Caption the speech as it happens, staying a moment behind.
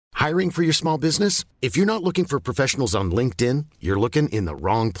Hiring for your small business? If you're not looking for professionals on LinkedIn, you're looking in the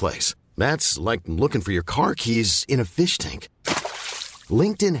wrong place. That's like looking for your car keys in a fish tank.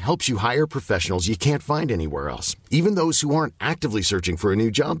 LinkedIn helps you hire professionals you can't find anywhere else, even those who aren't actively searching for a new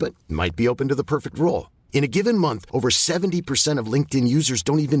job but might be open to the perfect role. In a given month, over 70% of LinkedIn users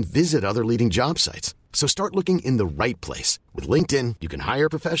don't even visit other leading job sites. So start looking in the right place. With LinkedIn, you can hire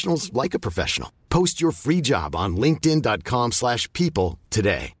professionals like a professional. Post your free job on linkedin.com/people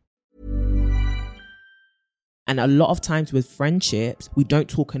today. And a lot of times with friendships, we don't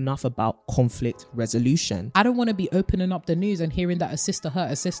talk enough about conflict resolution. I don't want to be opening up the news and hearing that a sister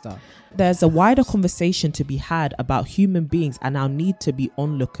hurt a sister. There's a wider conversation to be had about human beings and our need to be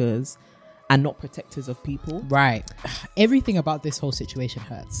onlookers and not protectors of people. Right. Everything about this whole situation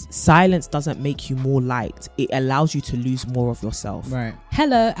hurts. Silence doesn't make you more liked. It allows you to lose more of yourself. Right.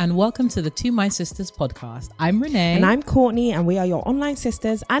 Hello and welcome to the To My Sisters podcast. I'm Renee. And I'm Courtney, and we are your online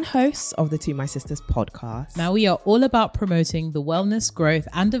sisters and hosts of the To My Sisters podcast. Now we are all about promoting the wellness, growth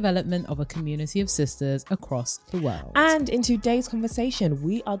and development of a community of sisters across the world. And in today's conversation,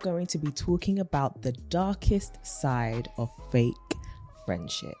 we are going to be talking about the darkest side of fake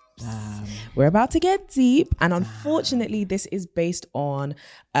friendship. We're about to get deep, and unfortunately this is based on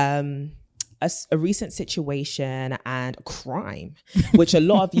a recent situation and crime, which a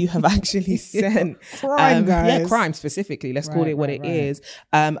lot of you have actually sent. Crime, guys. Yeah, crime specifically. Let's call it what it is.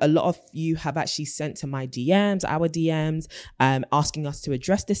 A lot of you have actually sent to my DMs, our DMs, asking us to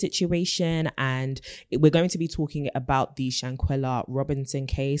address the situation. And we're going to be talking about the Shanquella Robinson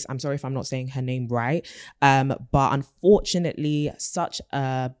case. I'm sorry if I'm not saying her name right. But unfortunately, such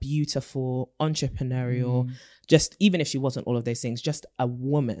a beautiful, entrepreneurial, just even if she wasn't all of those things, just a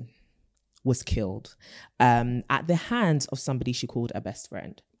woman was killed at the hands of somebody she called a best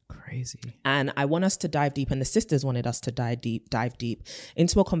friend. Crazy. And I want us to dive deep, and the sisters wanted us to dive deep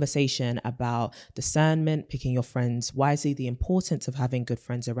into a conversation about discernment, picking your friends wisely, the importance of having good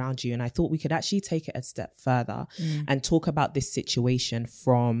friends around you. And I thought we could actually take it a step further and talk about this situation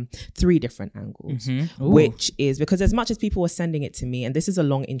from 3 different angles, which is because as much as people were sending it to me, and this is a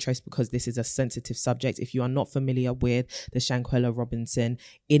long intro because this is a sensitive subject. If you are not familiar with the Shanquella Robinson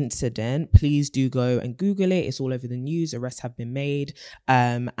incident, please do go and Google it. It's all over the news. Arrests have been made.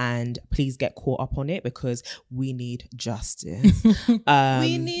 And please get caught up on it because we need justice.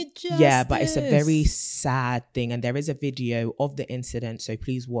 We need justice. Yeah, but it's a very sad thing. And there is a video of the incident. So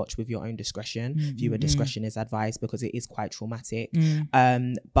please watch with your own discretion. Viewer discretion is advised because it is quite traumatic.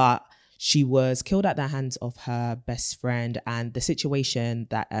 But she was killed at the hands of her best friend. And the situation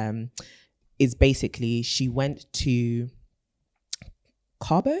that is basically she went to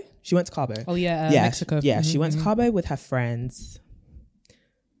Cabo. Oh, yeah, Mexico. Yeah, she went to Cabo with her friends.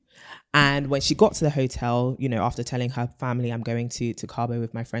 And when she got to the hotel, you know, after telling her family, I'm going to Cabo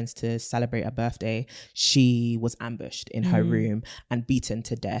with my friends to celebrate her birthday, she was ambushed in her room and beaten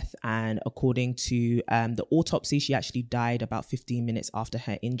to death. And according to the autopsy, she actually died about 15 minutes after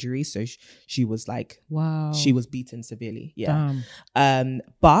her injury. So she was like, wow, she was beaten severely. Yeah.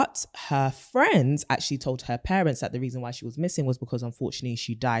 But her friends actually told her parents that the reason why she was missing was because unfortunately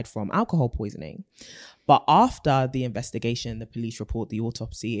she died from alcohol poisoning. But after the investigation, the police report, the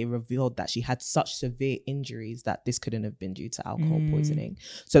autopsy, it revealed that she had such severe injuries that this couldn't have been due to alcohol poisoning.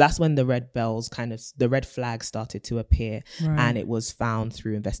 So that's when the red flags started to appear. Right. And it was found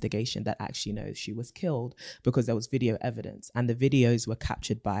through investigation that actually, no, she was killed because there was video evidence. And the videos were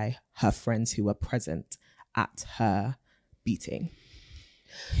captured by her friends who were present at her beating.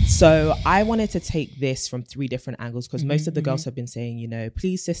 So I wanted to take this from 3 different angles because most of the girls have been saying, you know,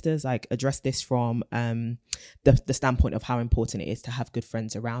 please sisters, like address this from the standpoint of how important it is to have good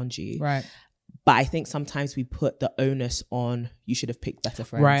friends around you. Right. But I think sometimes we put the onus on you should have picked better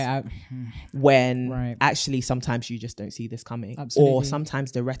friends. Right. When actually sometimes you just don't see this coming. Absolutely. Or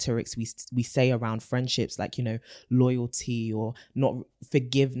sometimes the rhetorics we say around friendships, like, you know, loyalty or not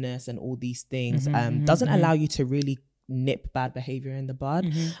forgiveness and all these things doesn't allow you to really nip bad behavior in the bud.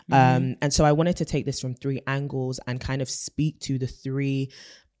 And so I wanted to take this from 3 angles and kind of speak to the 3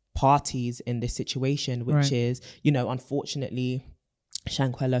 parties in this situation, which is, you know, unfortunately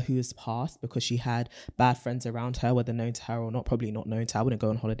Shanquella, who has passed because she had bad friends around her, whether known to her or not, probably not known to her. I wouldn't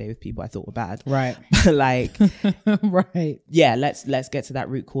go on holiday with people I thought were bad. Right. Like, right. Yeah, let's get to that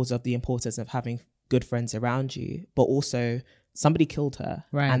root cause of the importance of having good friends around you. But also somebody killed her.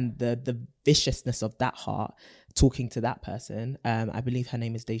 Right. And the viciousness of that heart talking to that person. I believe her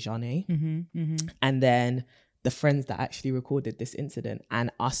name is Dejane. And then the friends that actually recorded this incident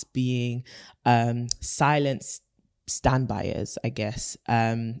and us being silent stand-byers, I guess,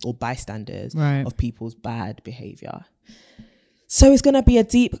 or bystanders of people's bad behavior. So it's going to be a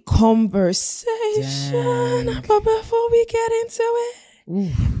deep conversation. But before we get into it,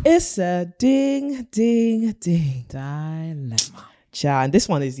 it's a ding dilemma. And this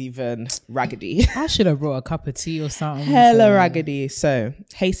one is even raggedy. I should have brought a cup of tea or something. Hella raggedy. So,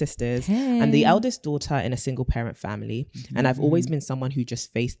 hey sisters, I'm the eldest daughter in a single parent family, and I've always been someone who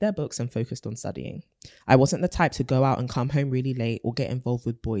just faced their books and focused on studying. I wasn't the type to go out and come home really late or get involved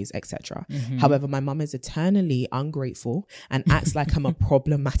with boys, etc. However, my mum is eternally ungrateful and acts like I'm a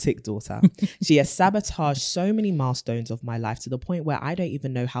problematic daughter. She has sabotaged so many milestones of my life to the point where I don't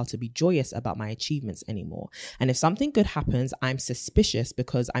even know how to be joyous about my achievements anymore. And if something good happens, I'm suspicious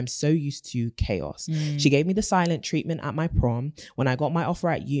because I'm so used to chaos. She gave me the silent treatment at my prom, when I got my offer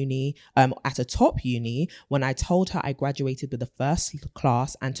at uni, at a top uni, when I told her I graduated with the first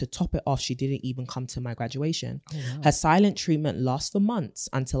class, and to top it off, she didn't even come to my graduation. Her silent treatment lasts for months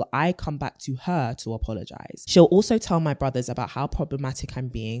until I come back to her to apologize. She'll also tell my brothers about how problematic I'm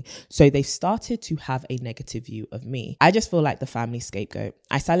being, so they've started to have a negative view of me. I just feel like the family scapegoat.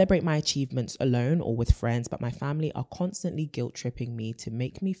 I celebrate my achievements alone or with friends, but my family are constantly guilt-tripping me to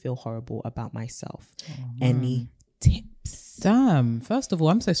make me feel horrible about myself. Any tips? Damn. First of all,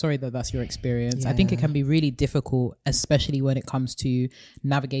 I'm so sorry that that's your experience. I think it can be really difficult, especially when it comes to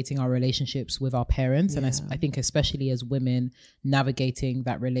navigating our relationships with our parents. And I think especially as women, navigating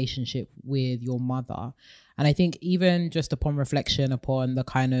that relationship with your mother. And I think even just upon reflection upon the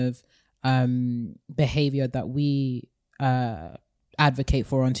kind of behavior that we advocate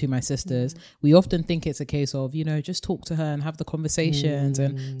for onto my sisters, we often think it's a case of, you know, just talk to her and have the conversations.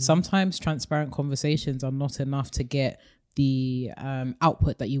 And sometimes transparent conversations are not enough to get the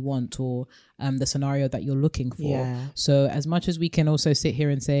output that you want, or the scenario that you're looking for. So as much as we can also sit here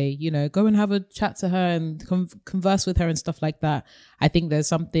and say, you know, go and have a chat to her and converse with her and stuff like that, I think there's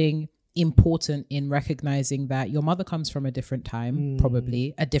something important in recognizing that your mother comes from a different time,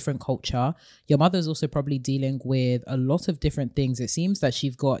 probably a different culture. Your mother's also probably dealing with a lot of different things. It seems that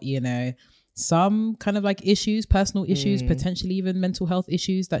she's got, you know, some kind of like issues, personal issues, potentially even mental health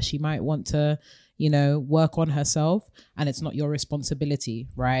issues that she might want to, you know, work on herself, and it's not your responsibility,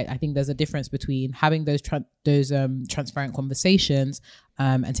 right? I think there's a difference between having those transparent conversations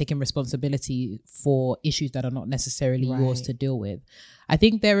and taking responsibility for issues that are not necessarily yours to deal with. I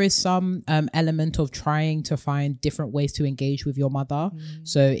think there is some element of trying to find different ways to engage with your mother.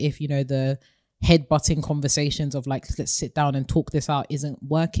 So if, you know, the head-butting conversations of like, let's sit down and talk this out isn't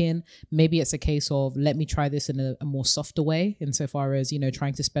working, maybe it's a case of, let me try this in a more softer way, insofar as, you know,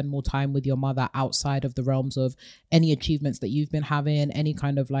 trying to spend more time with your mother outside of the realms of any achievements that you've been having, any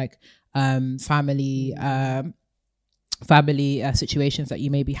kind of like family situations that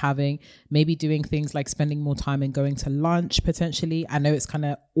you may be having, maybe doing things like spending more time and going to lunch potentially. I know it's kind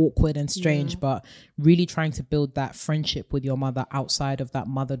of awkward and strange, but really trying to build that friendship with your mother outside of that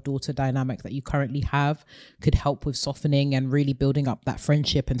mother-daughter dynamic that you currently have could help with softening and really building up that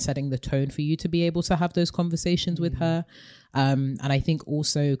friendship and setting the tone for you to be able to have those conversations with her. And I think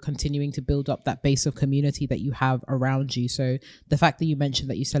also continuing to build up that base of community that you have around you. So the fact that you mentioned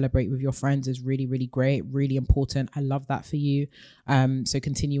that you celebrate with your friends is really, really great, really important. I love that for you. So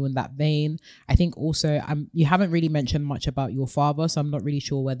continue in that vein. I think also you haven't really mentioned much about your father, so I'm not really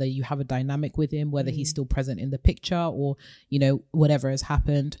sure whether you have a dynamic with him, whether he's still present in the picture, or, you know, whatever has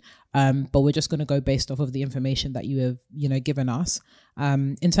happened. But we're just going to go based off of the information that you have, you know, given us.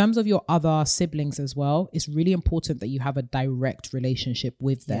 In terms of your other siblings as well, it's really important that you have a direct relationship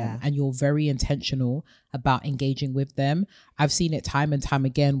with them and you're very intentional about engaging with them. I've seen it time and time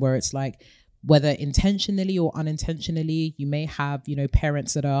again where it's like, whether intentionally or unintentionally, you may have, you know,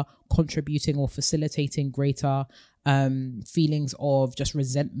 parents that are contributing or facilitating greater feelings of just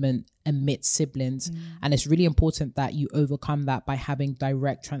resentment amidst siblings. And it's really important that you overcome that by having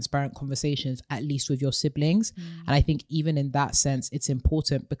direct, transparent conversations, at least with your siblings. And I think even in that sense, it's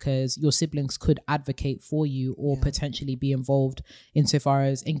important because your siblings could advocate for you or potentially be involved insofar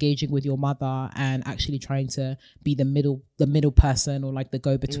as engaging with your mother and actually trying to be the middle person, or like the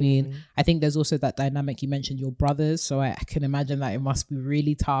go-between. I think there's also that dynamic. You mentioned your brothers, so I can imagine that it must be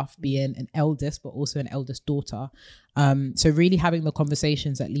really tough being an eldest but also an eldest daughter. So really having the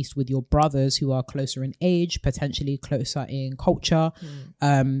conversations, at least with your brothers who are closer in age, potentially closer in culture,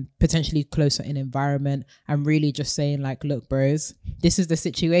 potentially closer in environment, and really just saying like, look, bros, this is the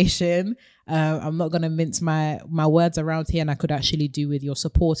situation. I'm not going to mince my words around here, and I could actually do with your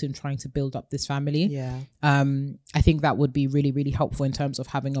support in trying to build up this family. I think that would be really, really helpful in terms of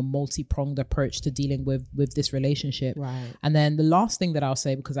having a multi-pronged approach to dealing with this relationship. And then the last thing that I'll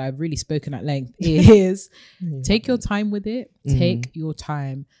say, because I've really spoken at length, is take your time with it. Take your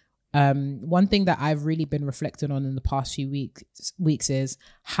time. One thing that I've really been reflecting on in the past few weeks is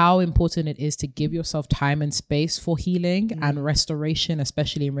how important it is to give yourself time and space for healing and restoration,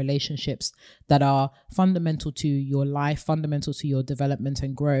 especially in relationships that are fundamental to your life, fundamental to your development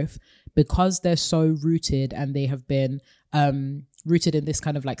and growth, because they're so rooted and they have been rooted in this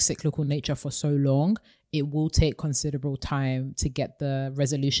kind of like cyclical nature for so long. It will take considerable time to get the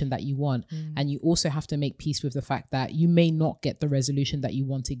resolution that you want. And you also have to make peace with the fact that you may not get the resolution that you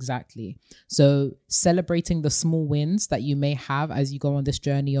want exactly. So celebrating the small wins that you may have as you go on this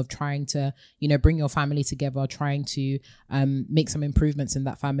journey of trying to, you know, bring your family together, trying to make some improvements in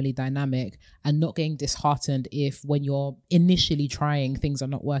that family dynamic, and not getting disheartened if when you're initially trying, things are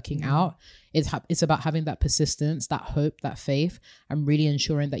not working out. It's about having that persistence, that hope, that faith, and really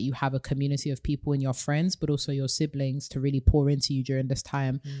ensuring that you have a community of people in your friends, but also your siblings, to really pour into you during this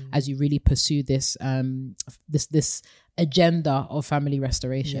time as you really pursue this this agenda of family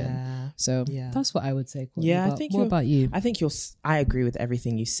restoration. So that's what I would say, Courtney. Yeah, but what about you? I agree with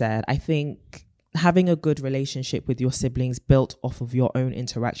everything you said. I think having a good relationship with your siblings built off of your own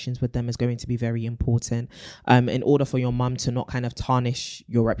interactions with them is going to be very important, in order for your mum to not kind of tarnish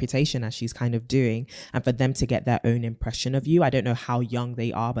your reputation as she's kind of doing, and for them to get their own impression of you. I don't know how young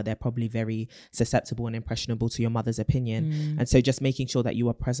they are, but they're probably very susceptible and impressionable to your mother's opinion. And so just making sure that you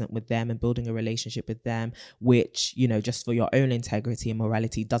are present with them and building a relationship with them, which, you know, just for your own integrity and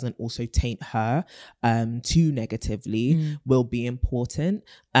morality doesn't also taint her too negatively, will be important.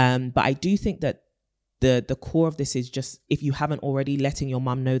 But I do think that the core of this is just, if you haven't already, letting your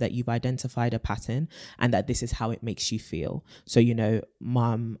mum know that you've identified a pattern and that this is how it makes you feel. So, you know,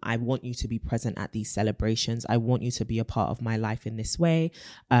 mum, I want you to be present at these celebrations. I want you to be a part of my life in this way.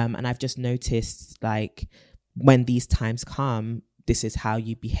 And I've just noticed, like, when these times come, this is how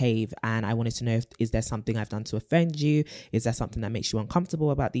you behave. And I wanted to know, is there something I've done to offend you? Is there something that makes you uncomfortable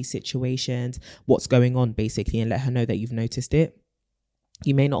about these situations? What's going on, basically, and let her know that you've noticed it.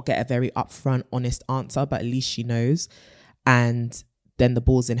 You may not get a very upfront, honest answer, but at least she knows. And then the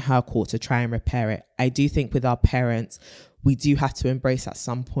ball's in her court to try and repair it. I do think with our parents, we do have to embrace at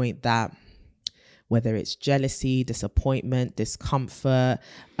some point that whether it's jealousy, disappointment, discomfort,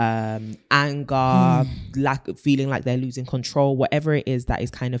 anger, feeling like they're losing control, whatever it is that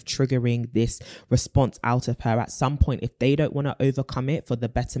is kind of triggering this response out of her, at some point, if they don't want to overcome it for the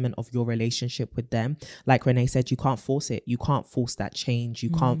betterment of your relationship with them, like Renee said, you can't force it. You can't force that change.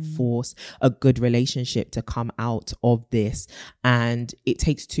 You can't force a good relationship to come out of this. And it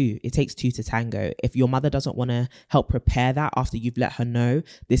takes two. It takes two to tango. If your mother doesn't want to help repair that after you've let her know,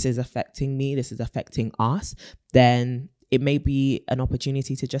 this is affecting me, this is affecting us, then it may be an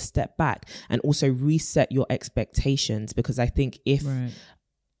opportunity to just step back and also reset your expectations. Because I think if,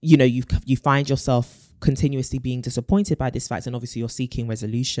 you know, you find yourself continuously being disappointed by this fact, and obviously you're seeking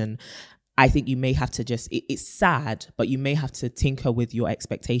resolution, I think you may have to just, it's sad, but you may have to tinker with your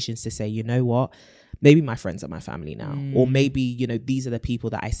expectations to say, you know what, maybe my friends are my family now. Or maybe, you know, these are the people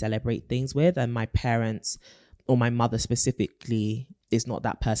that I celebrate things with, and my parents or my mother specifically is not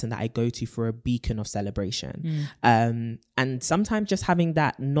that person that I go to for a beacon of celebration. And sometimes just having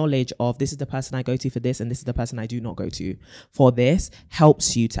that knowledge of, this is the person I go to for this, and this is the person I do not go to for this,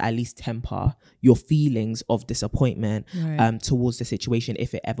 helps you to at least temper your feelings of disappointment towards the situation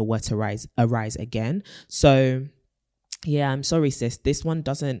if it ever were to arise again. So yeah, I'm sorry, sis. This one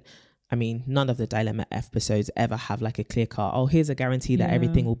doesn't, I mean, none of the Dilemma episodes ever have like a clear cut, oh, here's a guarantee that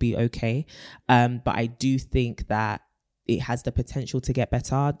everything will be okay. But I do think that it has the potential to get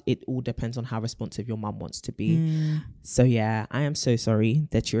better. It all depends on how responsive your mum wants to be. So yeah, I am so sorry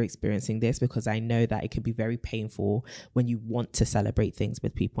that you're experiencing this, because I know that it can be very painful when you want to celebrate things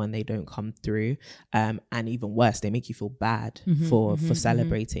with people and they don't come through. And even worse, they make you feel bad for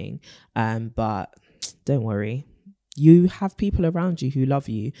celebrating. But don't worry. You have people around you who love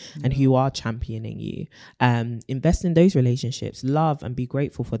you and who are championing you. Invest in those relationships, love and be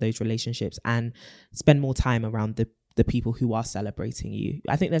grateful for those relationships, and spend more time around the people who are celebrating you.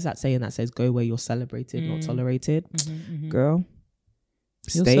 I think there's that saying that says, go where you're celebrated, not tolerated. Girl,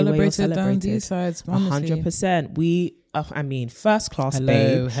 stay where you're celebrated. Down these sides, 100%. We, I mean, first class,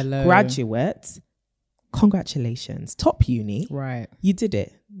 babe, graduate, congratulations, top uni. Right. You did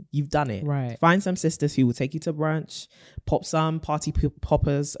it. You've done it. Right. Find some sisters who will take you to brunch, pop some party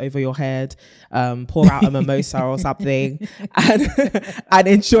poppers over your head, pour out a mimosa or something, and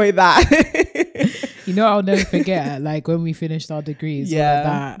enjoy that. You know, I'll never forget, like, when we finished our degrees.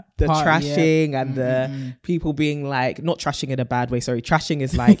 That the party, trashing and the people being like, not trashing in a bad way. Sorry, trashing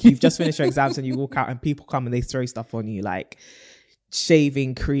is like you've just finished your exams and you walk out and people come and they throw stuff on you, like.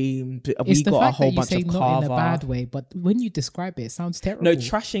 shaving cream. We got a whole bunch of not carver. in a bad way, but when you describe it sounds terrible. No,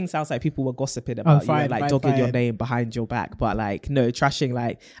 trashing sounds like people were gossiping about you and like dogging your name behind your back. But like, no, trashing,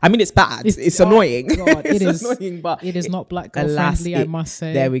 like, I mean, it's bad. It's annoying. God, it's annoying, but it is not black girl friendly, I must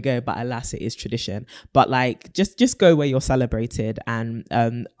say. There we go. But alas, it is tradition. But like, just go where you're celebrated. And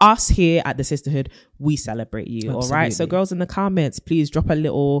us here at the Sisterhood, we celebrate you. Absolutely. All right. So girls in the comments, please drop a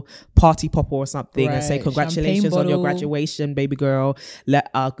little party popper or something and say congratulations on your graduation, baby girl.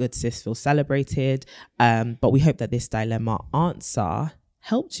 Let our good sis feel celebrated. But we hope that this dilemma answer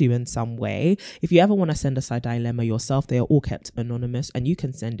helped you in some way. If you ever want to send us a dilemma yourself, they are all kept anonymous, and you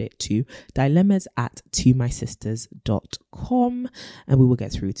can send it to dilemmas@tomysisters.com and we will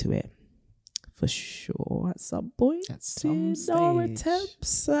get through to it for sure at some point. At some stage. Our attempts.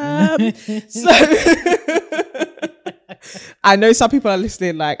 So I know some people are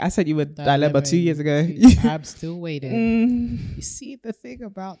listening like, I said you were dilemma 2 years ago. I'm still waiting. You see, the thing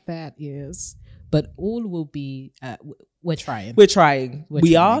about that is, but all will be, we're trying.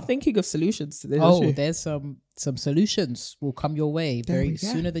 We are thinking of solutions to this issue. There's some solutions will come your way very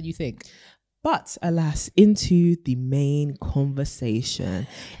sooner than you think. But alas, into the main conversation.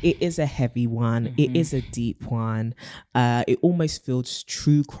 It is a heavy one. Mm-hmm. It is a deep one. It almost feels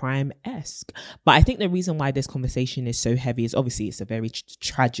true crime-esque. But I think the reason why this conversation is so heavy is obviously it's a very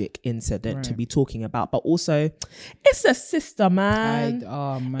tragic incident to be talking about. But also, it's a sister, man.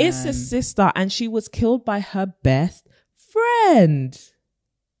 It's a sister. And she was killed by her best friend.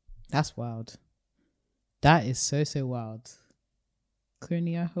 That's wild. That is so wild.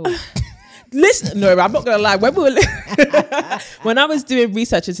 Cooney, I hope. Listen, no, I'm not gonna lie. When I was doing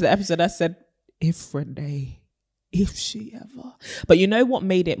research into the episode, I said, if Renee, if she ever. But you know what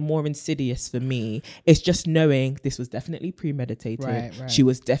made it more insidious for me is just knowing this was definitely premeditated. Right. She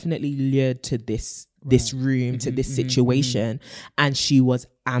was definitely lured to this room, to this situation, and she was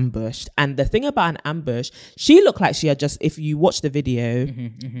ambushed. And the thing about an ambush, she looked like she had just, if you watch the video,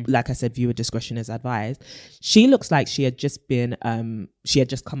 like I said, viewer discretion is advised. She looks like she had just been, she had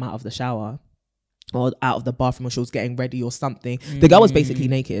just come out of the shower or out of the bathroom, or she was getting ready or something. The girl was basically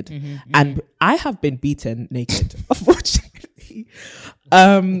naked. And I have been beaten naked, unfortunately.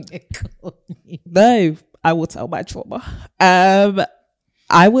 No, I will tell my trauma.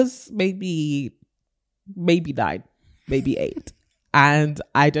 I was maybe 9, maybe 8. And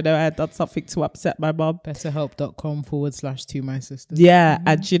I don't know, I had done something to upset my mom. betterhelp.com/2mysisters. Yeah.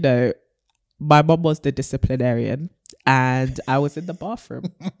 And you know, my mom was the disciplinarian and I was in the bathroom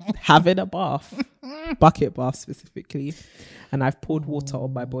having a bath, bucket bath specifically. And I've poured water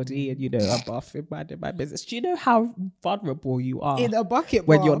on my body and, you know, I'm bathing, minding my business. Do you know how vulnerable you are in a bucket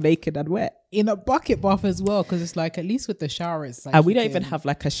when bath? You're naked and wet? In a bucket bath as well, because it's like, at least with the shower, it's like, and we don't even have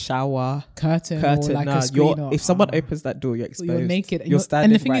like a shower curtain or like a screen. If someone opens that door, you're exposed. You're naked. You're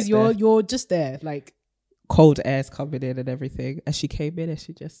standing. And the thing is, you're just there, like cold air's coming in and everything. And she came in and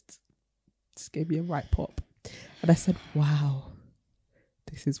she just gave me a right pop. And I said, wow,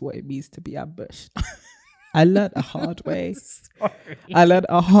 this is what it means to be ambushed. I learned a hard way.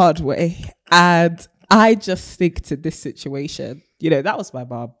 And I just think to this situation, you know, that was my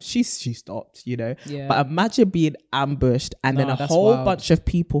mom. She stopped, you know. Yeah. But imagine being ambushed and then a whole bunch of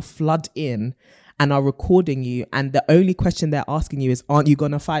people flood in and are recording you. And the only question they're asking you is, aren't you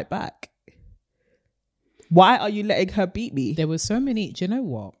going to fight back? Why are you letting her beat me? There were so many, do you know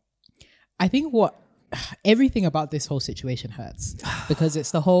what? I think everything about this whole situation hurts because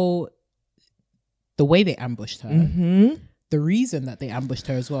it's the way they ambushed her, the reason that they ambushed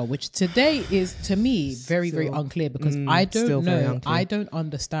her as well, which today is to me very unclear because I don't know, I don't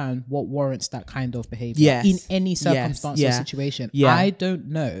understand what warrants that kind of behavior in any circumstance or situation. I don't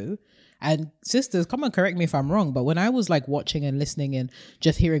know. And sisters, come and correct me if I'm wrong, but when I was like watching and listening and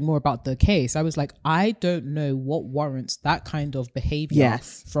just hearing more about the case, I was like, I don't know what warrants that kind of behavior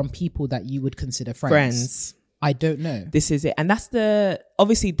from people that you would consider friends. I don't know. This is it. And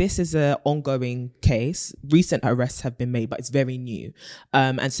obviously this is an ongoing case. Recent arrests have been made, but it's very new.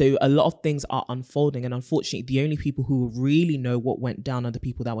 And so a lot of things are unfolding. And unfortunately, the only people who really know what went down are the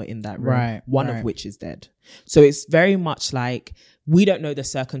people that were in that room. One of which is dead. So it's very much like, we don't know the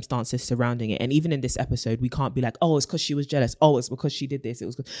circumstances surrounding it. And even in this episode, we can't be like, oh, it's because she was jealous. Oh, it's because she did this.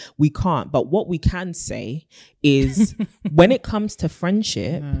 We can't. But what we can say is when it comes to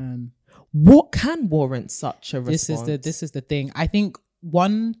friendship, what can warrant such a response? This is the thing. I think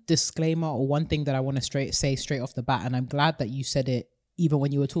one disclaimer or one thing that I want to say straight off the bat, and I'm glad that you said it even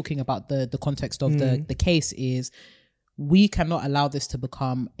when you were talking about the context of the case, is we cannot allow this to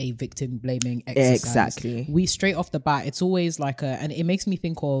become a victim blaming exercise. Exactly. We straight off the bat, it's always like and it makes me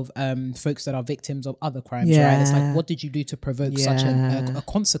think of folks that are victims of other crimes, Yeah. right? It's like, what did you do to provoke such a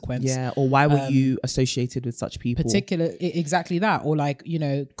consequence? Yeah, or why were you associated with such people? Exactly that. Or like, you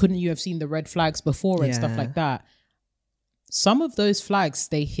know, couldn't you have seen the red flags before and stuff like that? Some of those flags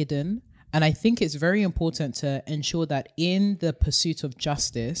stay hidden. And I think it's very important to ensure that in the pursuit of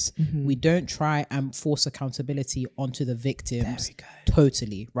justice, we don't try and force accountability onto the victims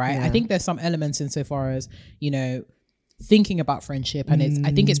totally, right? Yeah. I think there's some elements insofar as, you know, thinking about friendship, and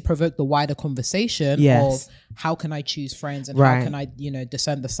I think it's provoked the wider conversation of how can I choose friends and how can I, you know,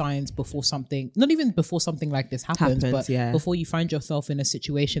 discern the signs before something, not even before something like this happens, but before you find yourself in a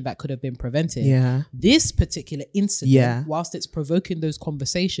situation that could have been prevented. This particular incident, whilst it's provoking those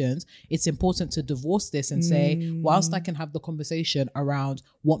conversations, it's important to divorce this and say, whilst I can have the conversation around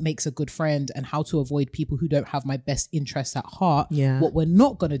what makes a good friend and how to avoid people who don't have my best interests at heart, what we're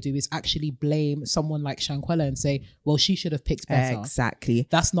not going to do is actually blame someone like Shanquella and say, well, she should have picked better. Exactly.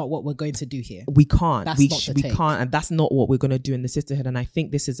 That's not what we're going to do here. We can't. That's We can't, and that's not what we're going to do in the sisterhood. And I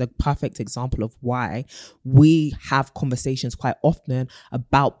think this is a perfect example of why we have conversations quite often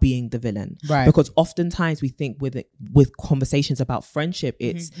about being the villain. Right. Because oftentimes we think with conversations about friendship,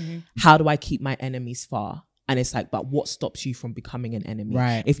 it's how do I keep my enemies far? And it's like, but what stops you from becoming an enemy?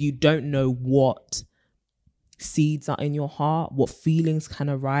 Right. If you don't know what seeds are in your heart, what feelings can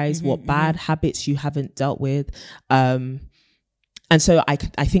arise, what bad habits you haven't dealt with. And so I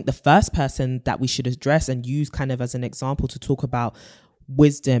think the first person that we should address and use kind of as an example to talk about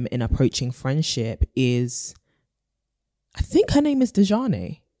wisdom in approaching friendship is, I think her name is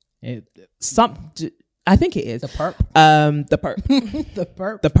Dejane. I think it is. The perp? The perp. The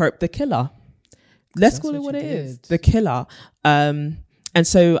perp? The perp, the killer. Let's call it what it is. The killer. And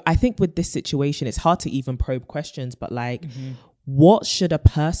so I think with this situation, it's hard to even probe questions, but like, what should a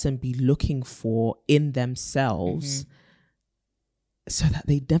person be looking for in themselves so that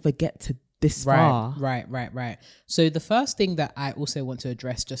they never get to this far? Right. So the first thing that I also want to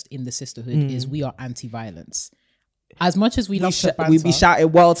address just in the sisterhood is we are anti-violence. As much as we love to banter, we be shouting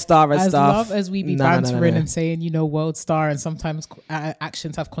world star and as stuff. love as we be bantering and saying, you know, world star, and sometimes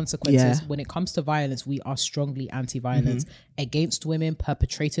actions have consequences. When it comes to violence, we are strongly anti-violence against women,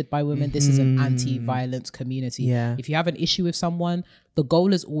 perpetrated by women. This is an anti-violence community. If you have an issue with someone, the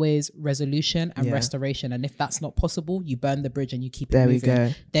goal is always resolution and restoration. And if that's not possible, you burn the bridge and you keep it moving. There we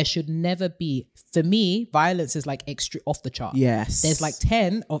go. There should never be, for me, violence is like extra off the chart. Yes. There's like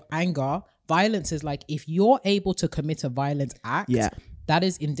 10 of anger. Violence is like, if you're able to commit a violent act, that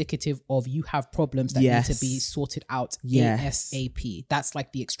is indicative of you have problems that need to be sorted out ASAP. That's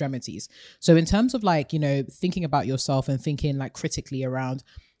like the extremities. So in terms of like, you know, thinking about yourself and thinking like critically around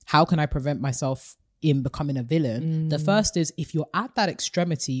how can I prevent myself in becoming a villain? The first is, if you're at that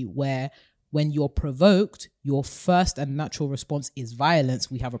extremity where when you're provoked, your first and natural response is violence,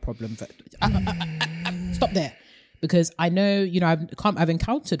 we have a problem. Stop there. Because I know, you know, I've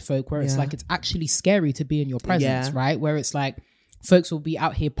encountered folk where it's like, it's actually scary to be in your presence, right? Where it's like, folks will be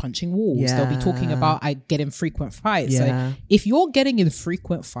out here punching walls. They'll be talking about, I get in frequent fights. So if you're getting in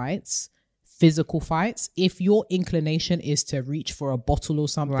frequent fights, physical fights, if your inclination is to reach for a bottle or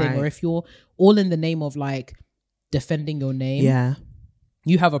something, or if you're all in the name of like defending your name,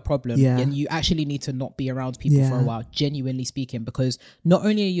 you have a problem, and you actually need to not be around people for a while, genuinely speaking, because not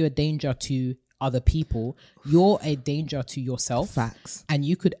only are you a danger to other people, you're a danger to yourself. Facts. And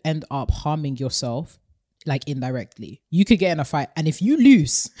you could end up harming yourself, like indirectly. You could get in a fight, and if you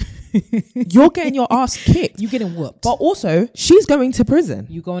lose, you're getting your ass kicked. You're getting whooped. But also, she's going to prison.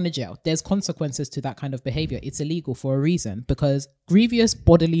 You go into jail. There's consequences to that kind of behavior. It's illegal for a reason, because grievous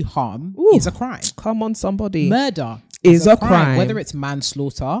bodily harm is a crime. Come on, somebody. Murder is a crime. Whether it's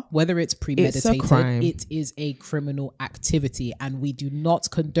manslaughter, whether it's premeditated, it is a criminal activity, and we do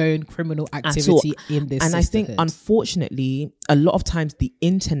not condone criminal activity in this And sisterhood. I think, unfortunately, a lot of times the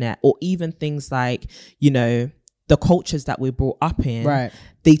internet, or even things like, you know, the cultures that we're brought up in,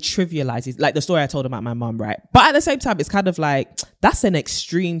 they trivialize it. Like the story I told about my mum, right? But at the same time, it's kind of like, that's an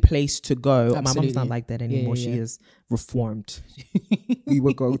extreme place to go. Absolutely. My mum's not like that anymore. She is reformed. We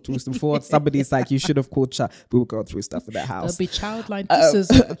will go through before somebody's like, you should have called child. We will go through stuff in that house. There'll be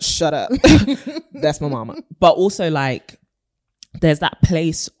childline shut up. That's my mama. But also, like, there's that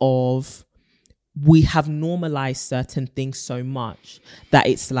place of, we have normalized certain things so much that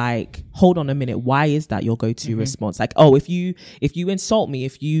it's like, hold on a minute, why is that your go-to response? Like, oh, if you insult me,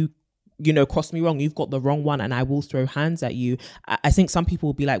 if you know, cross me wrong, you've got the wrong one, and I will throw hands at you. I think some people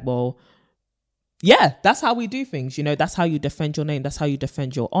will be like, well, Yeah, that's how we do things. You know, that's how you defend your name. That's how you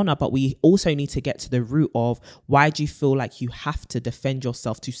defend your honor. But we also need to get to the root of why do you feel like you have to defend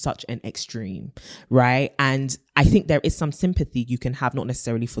yourself to such an extreme, right? And I think there is some sympathy you can have, not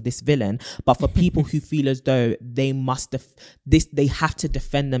necessarily for this villain, but for people who feel as though they must they have to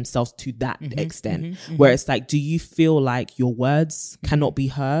defend themselves to that extent. Where it's like, do you feel like your words cannot be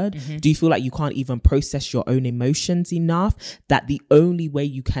heard? Do you feel like you can't even process your own emotions enough? That the only way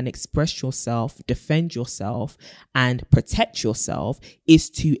you can express yourself, defend yourself, and protect yourself is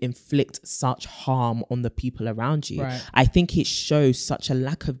to inflict such harm on the people around you. Right. I think it shows such a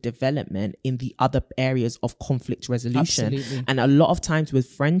lack of development in the other areas of conflict resolution. Absolutely. And a lot of times with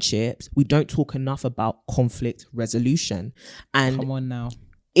friendships, we don't talk enough about conflict resolution. And come on now.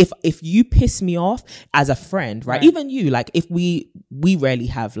 If you piss me off as a friend, right? Even you, like if we rarely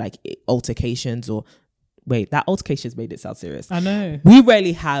have like altercations or wait, that altercation's made it sound serious. I know. We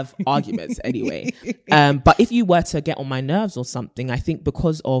rarely have arguments anyway. But if you were to get on my nerves or something, I think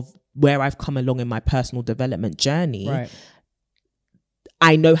because of where I've come along in my personal development journey,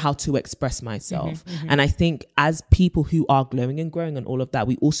 I know how to express myself. And I think as people who are glowing and growing and all of that,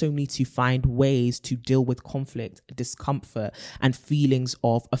 we also need to find ways to deal with conflict, discomfort, and feelings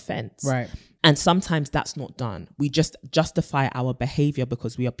of offense. Right. And sometimes that's not done. We just justify our behavior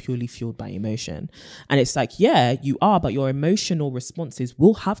because we are purely fueled by emotion. And it's like, yeah, you are, but your emotional responses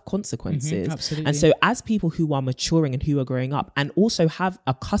will have consequences. Absolutely. And so as people who are maturing and who are growing up and also have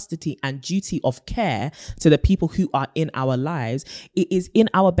a custody and duty of care to the people who are in our lives, it is in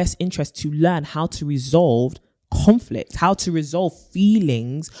our best interest to learn how to resolve conflict, how to resolve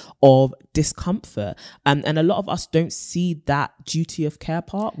feelings of discomfort. And a lot of us don't see that duty of care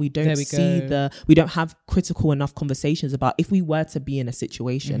part. We don't we don't have critical enough conversations about if we were to be in a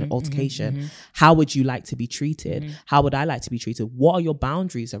situation, altercation, how would you like to be treated? How would I like to be treated? What are your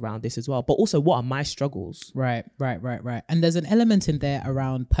boundaries around this as well? But also, what are my struggles? Right. And there's an element in there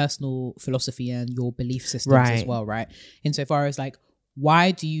around personal philosophy and your belief systems as well, right? Insofar as like,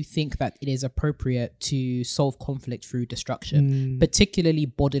 why do you think that it is appropriate to solve conflict through destruction, particularly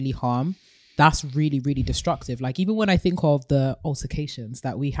bodily harm? That's really, really destructive. Like even when I think of the altercations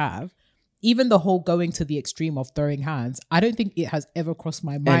that we have, even the whole going to the extreme of throwing hands, I don't think it has ever crossed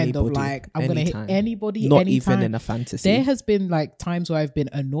my mind of like, I'm going to hit anybody not anytime. Even in a fantasy. There has been like times where I've been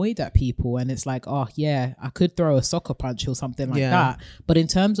annoyed at people and it's like, oh yeah, I could throw a soccer punch or something like that. But in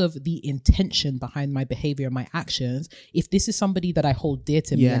terms of the intention behind my behavior and my actions, if this is somebody that I hold dear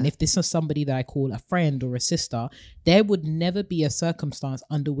to me and if this is somebody that I call a friend or a sister, there would never be a circumstance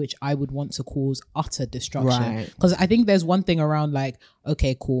under which I would want to cause utter destruction. Because I think there's one thing around like,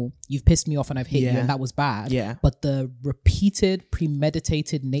 okay, cool, you've pissed me off and I've hit you and that was bad. But the repeated,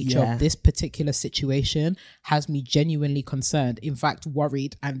 premeditated nature of this particular situation has me genuinely concerned. In fact,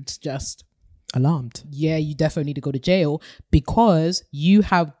 worried and just alarmed. Yeah, you definitely need to go to jail because you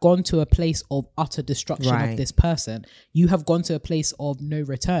have gone to a place of utter destruction of this person. You have gone to a place of no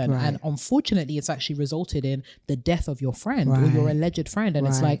return. And unfortunately, it's actually resulted in the death of your friend or your alleged friend. And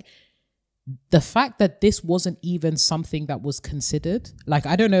it's like, the fact that this wasn't even something that was considered, like,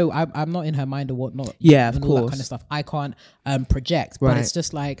 I don't know, I'm not in her mind or whatnot. Yeah, of course. All that kind of stuff. I can't project, but it's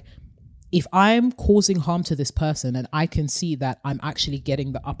just like, if I'm causing harm to this person and I can see that I'm actually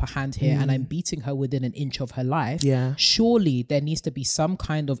getting the upper hand here and I'm beating her within an inch of her life, surely there needs to be some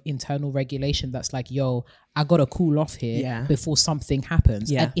kind of internal regulation that's like, yo, I gotta cool off here before something happens.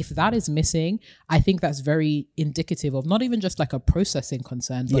 And if that is missing, I think that's very indicative of not even just like a processing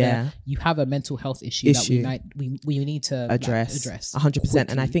concern, but you have a mental health issue that we need to address 100%.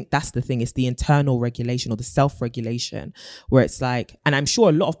 And I think that's the thing, it's the internal regulation or the self-regulation where it's like, and I'm sure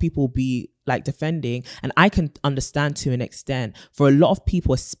a lot of people will be like defending, and I can understand to an extent for a lot of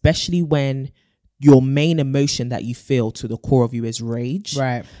people, especially when your main emotion that you feel to the core of you is rage,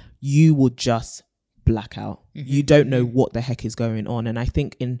 you will just black out. You don't know what the heck is going on. And I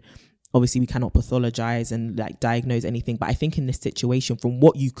think obviously we cannot pathologize and like diagnose anything, but I think in this situation, from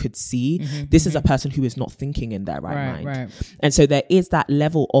what you could see, this is a person who is not thinking in their right mind. And so there is that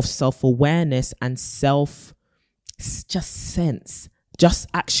level of self-awareness and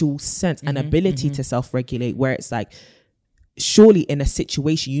actual sense and ability to self-regulate, where it's like, surely in a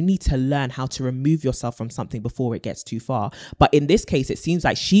situation you need to learn how to remove yourself from something before it gets too far. But in this case, it seems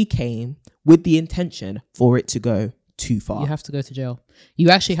like she came with the intention for it to go too far. You have to go to jail. You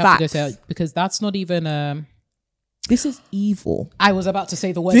actually have to go to jail, because that's not even this is evil. I was about to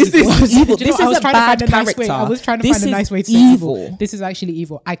say the word this evil. Is evil. This is a bad character. I was trying to find a nice way to say evil. This is actually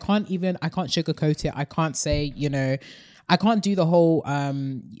evil. I can't sugarcoat it. I can't say, I can't do the whole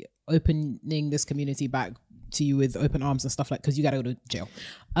opening this community back to you with open arms and stuff like, because you gotta go to jail.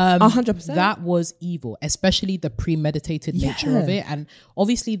 100%. That was evil, especially the premeditated nature of it. And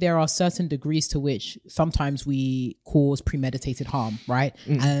obviously there are certain degrees to which sometimes we cause premeditated harm, right?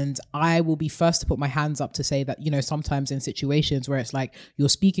 And I will be first to put my hands up to say that, you know, sometimes in situations where it's like you're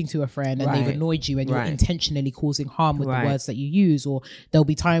speaking to a friend and they've annoyed you and you're intentionally causing harm with the words that you use, or there'll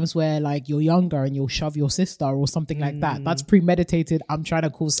be times where like you're younger and you'll shove your sister or something like that. That's premeditated. I'm trying to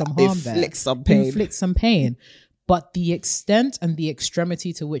cause some harm there. Inflict some pain. But the extent and the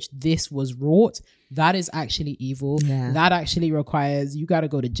extremity to which this was wrought, that is actually evil. That actually requires, you got to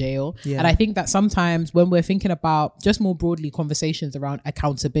go to jail. And I think that sometimes when we're thinking about just more broadly conversations around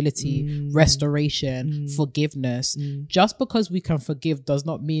accountability, restoration, forgiveness, just because we can forgive does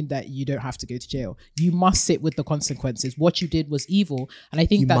not mean that you don't have to go to jail. You must sit with the consequences. What you did was evil. And I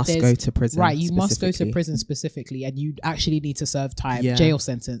think you must go to prison. Right. You must go to prison specifically, and you actually need to serve time, jail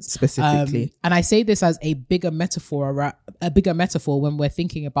sentence. Specifically. And I say this as a bigger metaphor when we're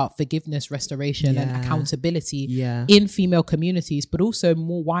thinking about forgiveness, restoration, and accountability in female communities, but also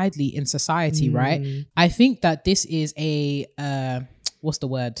more widely in society, right? I think that this is a what's the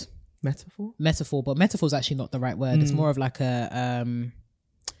word? Metaphor, but metaphor is actually not the right word. It's more of like a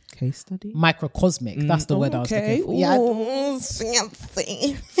case study, microcosmic. That's the word I was looking for.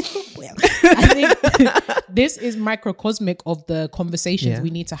 Fancy. I think this is microcosmic of the conversations we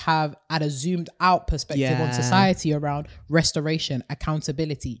need to have at a zoomed out perspective on society around restoration,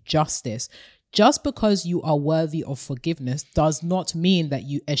 accountability, justice. Just because you are worthy of forgiveness does not mean that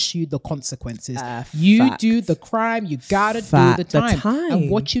you eschew the consequences. You do the crime, you gotta do the time. And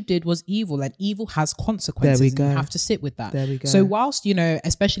what you did was evil, and evil has consequences. And you have to sit with that. So whilst, you know,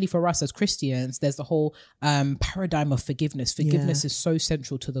 especially for us as Christians, there's the whole paradigm of forgiveness. Forgiveness is so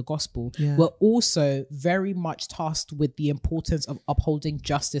central to the gospel. We're also very much tasked with the importance of upholding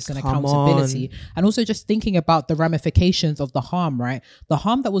justice and accountability. And also just thinking about the ramifications of the harm, right? The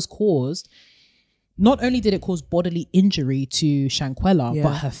harm that was caused, not only did it cause bodily injury to Shanquella,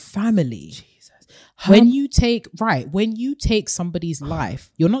 but her family. When you take somebody's life,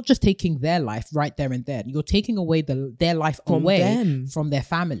 you're not just taking their life right there and then. You're taking away their life from their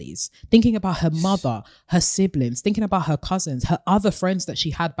families. Thinking about her mother, her siblings, thinking about her cousins, her other friends that she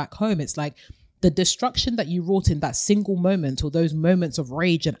had back home. It's like the destruction that you wrought in that single moment, or those moments of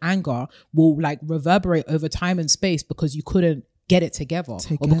rage and anger, will like reverberate over time and space because you couldn't get it together,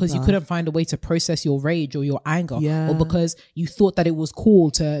 or because you couldn't find a way to process your rage or your anger, or because you thought that it was cool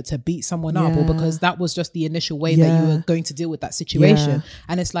to beat someone up, or because that was just the initial way that you were going to deal with that situation.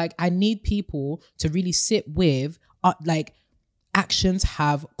 And it's like, I need people to really sit with like, actions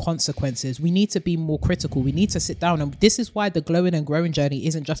have consequences. We need to be more critical. We need to sit down, and this is why the glowing and growing journey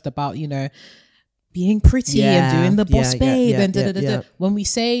isn't just about, you know, being pretty and doing the boss babe and When we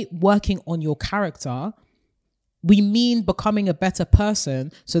say working on your character, we mean becoming a better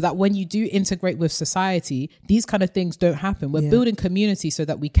person, so that when you do integrate with society, these kind of things don't happen. We're building community so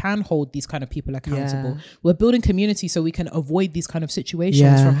that we can hold these kind of people accountable. We're building community so we can avoid these kind of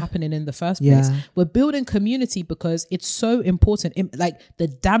situations from happening in the first place. We're building community because it's so important. Like, the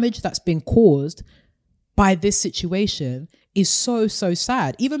damage that's been caused by this situation is so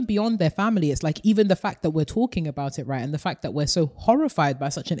sad. Even beyond their family, it's like, even the fact that we're talking about it, right, and the fact that we're so horrified by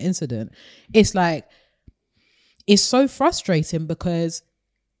such an incident, it's like, it's so frustrating because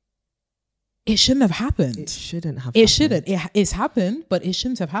it shouldn't have happened. It's happened, but it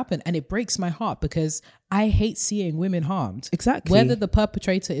shouldn't have happened. And it breaks my heart because I hate seeing women harmed. Exactly. Whether the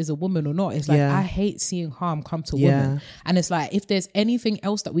perpetrator is a woman or not, it's like, I hate seeing harm come to women. And it's like, if there's anything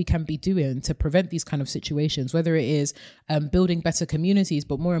else that we can be doing to prevent these kind of situations, whether it is building better communities,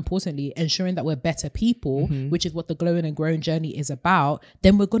 but more importantly, ensuring that we're better people, which is what the glowing and growing journey is about,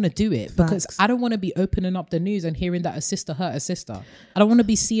 then we're going to do it. Because I don't want to be opening up the news and hearing that a sister hurt a sister. I don't want to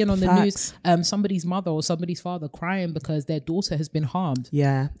be seeing on the news somebody's mother or somebody's father crying because their daughter has been harmed.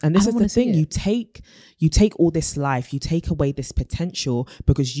 And this is the thing. You take all this life, you take away this potential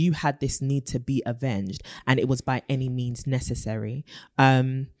because you had this need to be avenged, and it was by any means necessary.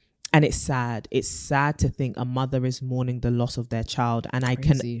 And it's sad. It's sad to think a mother is mourning the loss of their child. And I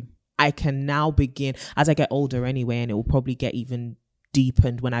can now begin, as I get older anyway, and it will probably get even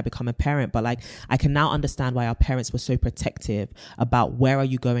deepened when I become a parent, but like, I can now understand why our parents were so protective about where are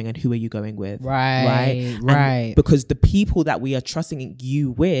you going and who are you going with, right? Because the people that we are trusting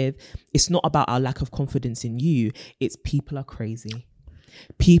you with, it's not about our lack of confidence in you, it's people are crazy.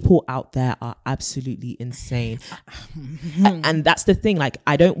 People out there are absolutely insane. And that's the thing, like,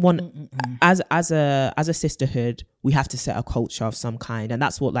 I don't want as a sisterhood, we have to set a culture of some kind, and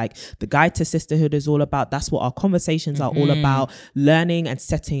that's what like the Guide to Sisterhood is all about. That's what our conversations are all about, learning and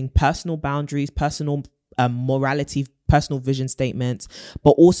setting personal boundaries, personal morality, personal vision statements,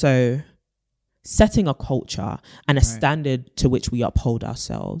 but also setting a culture and a standard to which we uphold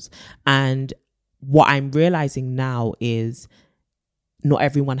ourselves. And what I'm realizing now is not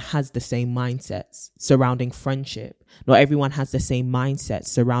everyone has the same mindsets surrounding friendship. Not everyone has the same mindset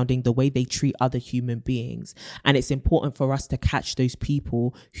surrounding the way they treat other human beings. And it's important for us to catch those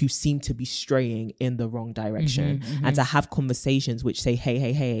people who seem to be straying in the wrong direction and to have conversations which say,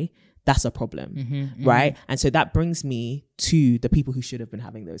 hey, that's a problem, right? And so that brings me to the people who should have been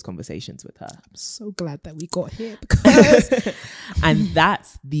having those conversations with her. I'm so glad that we got here because and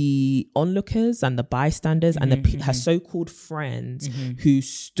that's the onlookers and the bystanders and her so-called friends who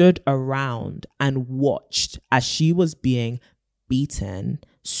stood around and watched as she was being beaten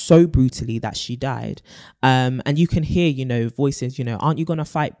so brutally that she died. And you can hear, voices, aren't you going to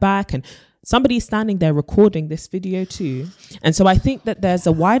fight back? And somebody's standing there recording this video too. And so I think that there's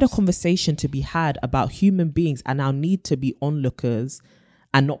a wider conversation to be had about human beings and our need to be onlookers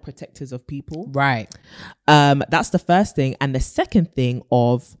and not protectors of people. Right. That's the first thing. And the second thing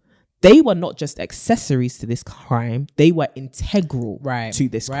of they were not just accessories to this crime. They were integral to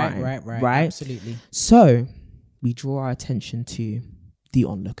this crime. Right. Absolutely. So we draw our attention to the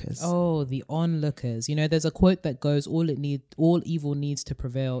onlookers. Oh, the onlookers. There's a quote that goes, all evil needs to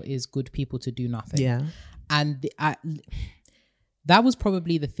prevail is good people to do nothing. Yeah. And that was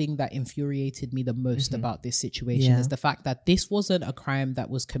probably the thing that infuriated me the most about this situation is the fact that this wasn't a crime that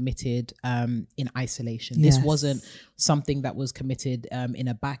was committed in isolation. This wasn't something that was committed in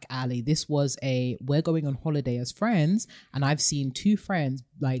a back alley. This was we're going on holiday as friends, and I've seen two friends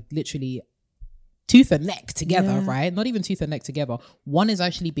like literally tooth and neck together, right? Not even tooth and neck together. One is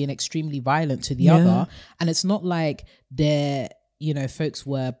actually being extremely violent to the other. And it's not like folks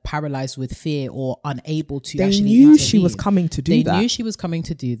were paralyzed with fear or unable to actually knew intervene. She was coming to do that. They knew she was coming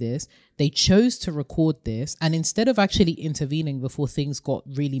to do this. They chose to record this. And instead of actually intervening before things got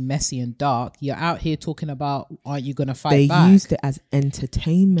really messy and dark, you're out here talking about, aren't you going to fight back? They used it as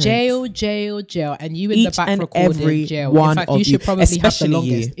entertainment. Jail. And you in the back recording jail. In fact, you should probably have the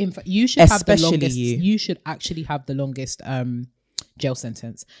longest. In fact, you should have the longest. You should actually have the longest jail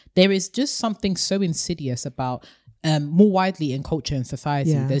sentence. There is just something so insidious about more widely in culture and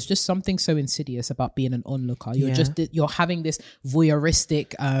society, there's just something so insidious about being an onlooker. You're having this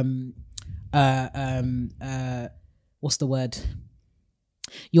voyeuristic what's the word?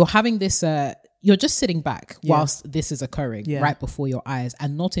 You're having this you're just sitting back whilst this is occurring right before your eyes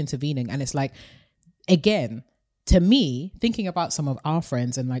and not intervening. And it's like, again, to me, thinking about some of our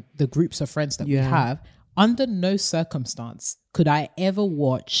friends and like the groups of friends that we have, under no circumstance could I ever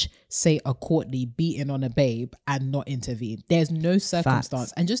watch, say, a Courtney beating on a babe and not intervene. There's no circumstance.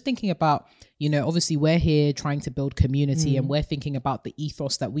 Facts. And just thinking about, obviously we're here trying to build community and we're thinking about the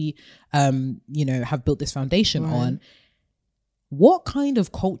ethos that we, have built this foundation on. What kind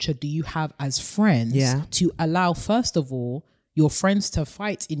of culture do you have as friends to allow, first of all, your friends to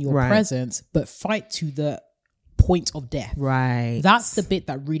fight in your presence, but fight to the point of death? That's the bit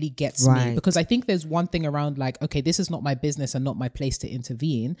that really gets me, because I think there's one thing around like, okay, this is not my business and not my place to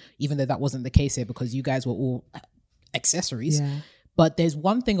intervene, even though that wasn't the case here because you guys were all accessories. But there's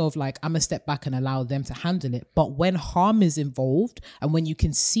one thing of like, I'm gonna step back and allow them to handle it. But when harm is involved and when you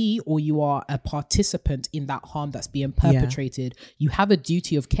can see or you are a participant in that harm that's being perpetrated, you have a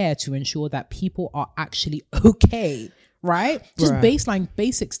duty of care to ensure that people are actually okay, right? Just baseline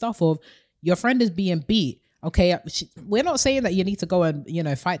basic stuff of your friend is being beat. Okay, we're not saying that you need to go and,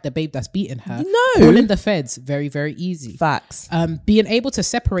 fight the babe that's beating her. No. Calling the feds, very, very easy. Facts. Being able to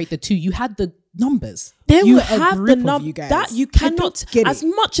separate the two, you had the numbers. You have the numbers that you cannot, as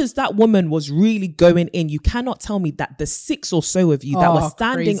much as that woman was really going in, you cannot tell me that the 6 or so of you that were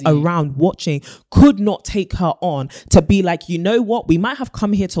standing around watching could not take her on to be like, you know what, we might have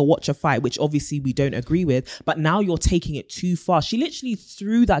come here to watch a fight, which obviously we don't agree with, but now you're taking it too far. She literally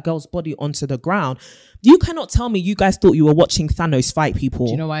threw that girl's body onto the ground. You cannot tell me you guys thought you were watching Thanos fight people.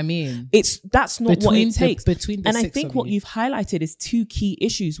 Do you know what I mean? That's not what it takes. And I think what you've highlighted is 2 key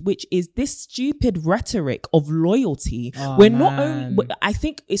issues, which is this stupid rhetoric of loyalty. I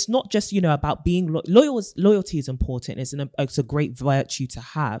think it's not just, about being loyalty is important. It's a great virtue to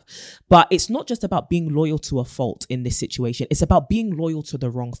have, but it's not just about being loyal to a fault in this situation. It's about being loyal to the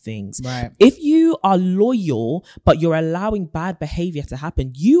wrong things. Right. If you are loyal, but you're allowing bad behavior to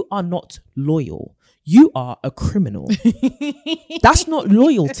happen, you are not loyal. You are a criminal. That's not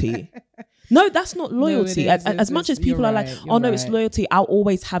loyalty. No, that's not loyalty. No, as much as people are like, oh no, it's loyalty, I'll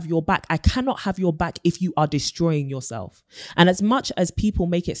always have your back. I cannot have your back if you are destroying yourself. And as much as people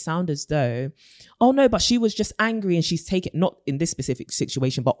make it sound as though, oh no, but she was just angry and she's taken, not in this specific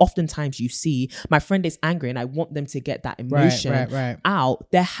situation, but oftentimes you see my friend is angry and I want them to get that emotion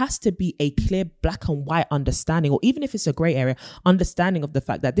out. There has to be a clear black and white understanding, or even if it's a gray area, understanding of the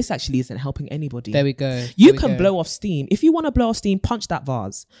fact that this actually isn't helping anybody. There we go. You can blow off steam. If you want to blow off steam, punch that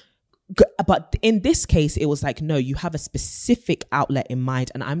vase. But in this case, it was like, no, you have a specific outlet in mind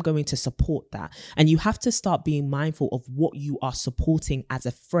and I'm going to support that. And you have to start being mindful of what you are supporting as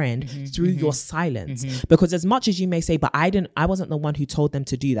a friend through your silence. Because as much as you may say, but I wasn't the one who told them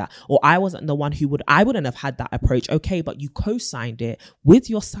to do that, or I wasn't the one I wouldn't have had that approach. Okay, but you co-signed it with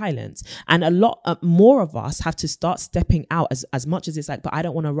your silence. And a lot more of us have to start stepping out as much as it's like, but I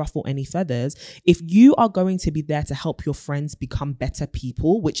don't want to ruffle any feathers. If you are going to be there to help your friends become better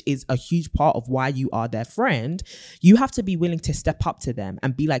people, which is a huge part of why you are their friend, you have to be willing to step up to them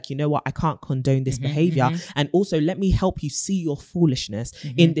and be like, you know what, I can't condone this behavior. And also let me help you see your foolishness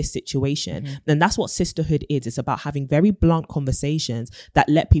in this situation. And that's what sisterhood is. It's about having very blunt conversations that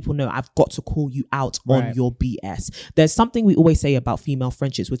let people know, I've got to call you out on your BS. There's something we always say about female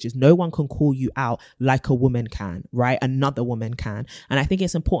friendships, which is no one can call you out like a woman can, right? Another woman can. And I think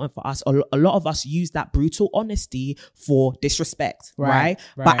it's important for us. A lot of us use that brutal honesty for disrespect, right?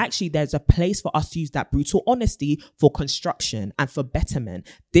 But actually there's a place for us to use that brutal honesty for construction and for betterment.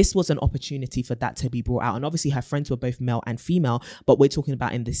 This was an opportunity for that to be brought out. And obviously her friends were both male and female, but we're talking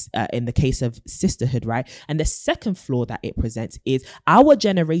about in this in the case of sisterhood, right? And the second flaw that it presents is our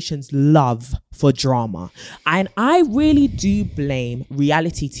generation's love for drama. And I really do blame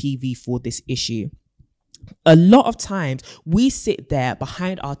reality TV for this issue. A lot of times we sit there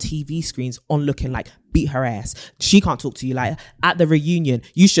behind our TV screens on looking like, beat her ass, she can't talk to you, like at the reunion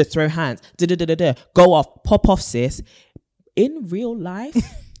you should throw hands, go off, pop off, sis. In real life,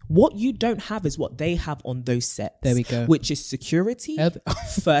 what you don't have is what they have on those sets. There we go. Which is security,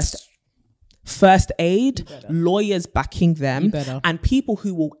 first aid, lawyers backing them, and people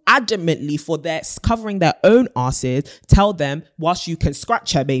who will adamantly, for their covering their own asses, tell them, whilst you can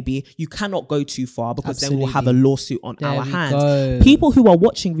scratch her baby, you cannot go too far, because then we'll have a lawsuit on our hands. People who are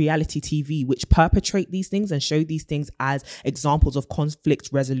watching reality TV which perpetrate these things and show these things as examples of conflict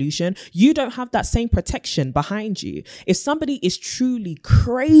resolution, you don't have that same protection behind you. If somebody is truly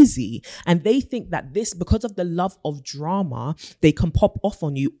crazy and they think that this, because of the love of drama, they can pop off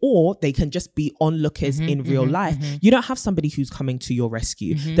on you, or they can just be onlookers in real life, you don't have somebody who's coming to your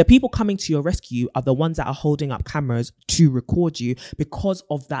rescue. The people coming to your rescue are the ones that are holding up cameras to record you, because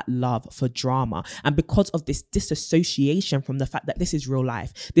of that love for drama and because of this disassociation from the fact that this is real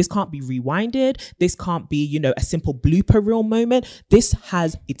life. This can't be rewinded. This can't be, a simple blooper reel moment. This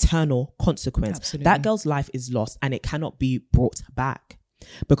has eternal consequence. Absolutely. That girl's life is lost and it cannot be brought back,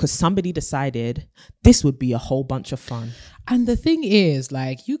 because somebody decided this would be a whole bunch of fun. And the thing is,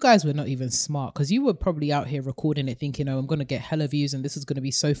 like, you guys were not even smart, because you were probably out here recording it thinking, I'm going to get hella views and this is going to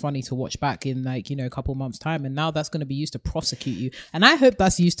be so funny to watch back in a couple months time. And now that's going to be used to prosecute you. And I hope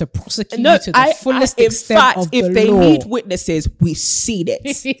that's used to prosecute you to the fullest extent of the law. If they need witnesses, we've seen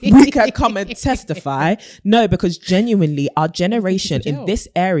it. We can come and testify. No, because genuinely our generation in this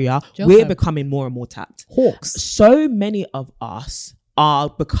area, we're becoming more and more tapped. Hawks. So many of us are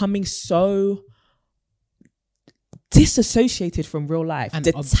becoming so disassociated from real life and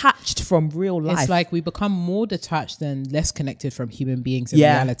detached from real life. It's like we become more detached than less connected from human beings in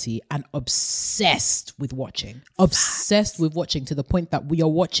reality, and obsessed with watching to the point that we are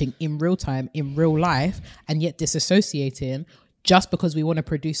watching in real time in real life, and yet disassociating just because we want to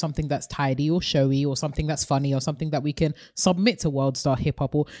produce something that's tidy or showy or something that's funny or something that we can submit to World Star Hip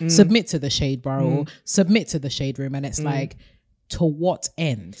Hop or submit to the Shade Bar or submit to the Shade Room. And it's like, to what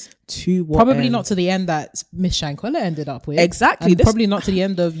end? To what Probably end? Not to the end that Miss Shanquella ended up with. Exactly. And probably not to the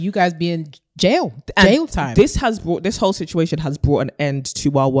end of you guys being jail time. This whole situation has brought an end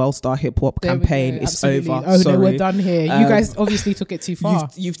to our World Star Hip Hop campaign. It's over. Oh, no, we're done here. You guys obviously took it too far.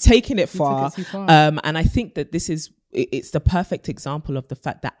 You've taken it far. And I think that it's the perfect example of the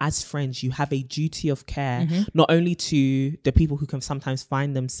fact that as friends, you have a duty of care, not only to the people who can sometimes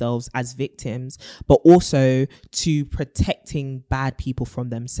find themselves as victims, but also to protecting bad people from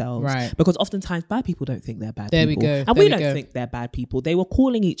themselves. Right. Because oftentimes bad people don't think they're bad there people. We go. And we don't think they're bad people. They were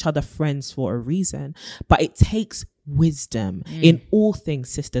calling each other friends for a reason. But it takes wisdom in all things.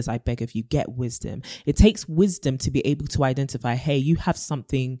 Sisters, I beg of you, get wisdom. It takes wisdom to be able to identify, hey, you have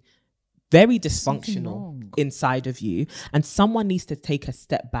something very dysfunctional inside of you, and someone needs to take a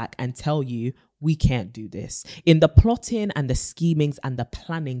step back and tell you, we can't do this. In the plotting and the schemings and the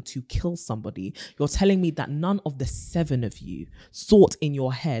planning to kill somebody, you're telling me that none of the 7 of you thought in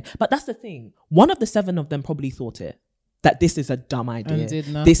your head. But that's the thing. One of the 7 of them probably thought it. That this is a dumb idea.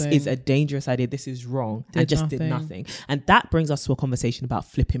 This is a dangerous idea. This is wrong. And just did nothing. And that brings us to a conversation about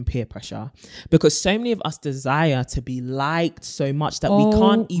flipping peer pressure. Because so many of us desire to be liked so much that we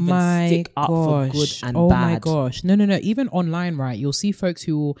can't even stick up for good and bad. Oh my gosh. No. Even online, right? You'll see folks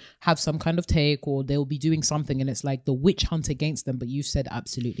who will have some kind of take, or they'll be doing something and it's like the witch hunt against them, but you said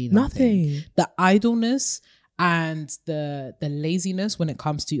absolutely nothing. The idleness and the laziness when it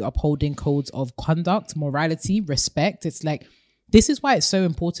comes to upholding codes of conduct, morality, respect. It's like, this is why it's so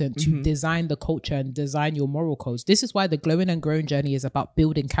important to design the culture and design your moral codes. This is why the Glowing and Growing journey is about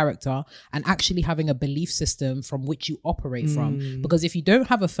building character and actually having a belief system from which you operate from. Because if you don't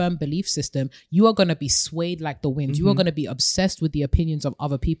have a firm belief system, you are going to be swayed like the wind. You are going to be obsessed with the opinions of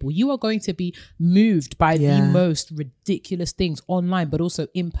other people. You are going to be moved by the most ridiculous things online, but also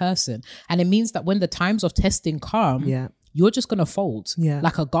in person. And it means that when the times of testing come, you're just going to fold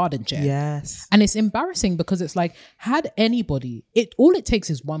like a garden chair. Yes. And it's embarrassing because it's like, had anybody, all it takes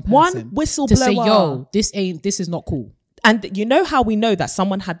is one person whistleblower to say, yo, this is not cool. And you know how we know that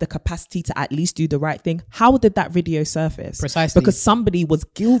someone had the capacity to at least do the right thing? How did that video surface? Precisely. Because somebody was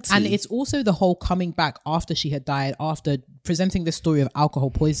guilty. And it's also the whole coming back after she had died, after presenting the story of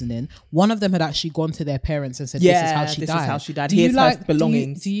alcohol poisoning. One of them had actually gone to their parents and said, this is how she died. This is how she died. Here's her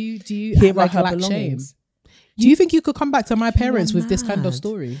belongings. Do you have like her belongings? Shame? Do you think you could come back to my parents with this kind of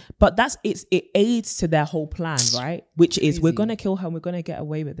story? But it aids to their whole plan, right? Which is, we're going to kill her and we're going to get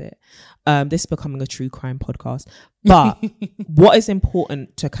away with it. This is becoming a true crime podcast. But what is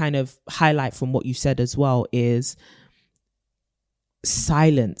important to kind of highlight from what you said as well is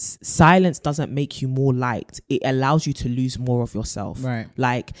silence. Silence doesn't make you more liked. It allows you to lose more of yourself. Right.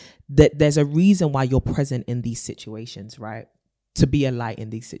 Like there's a reason why you're present in these situations, right? To be a light in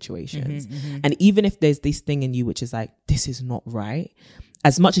these situations. And even if there's this thing in you which is like, this is not right,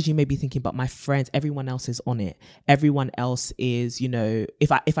 as much as you may be thinking, but my friends, everyone else is on it, everyone else is, you know,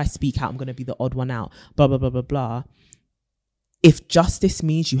 if I speak out, I'm going to be the odd one out, blah blah blah blah blah. If justice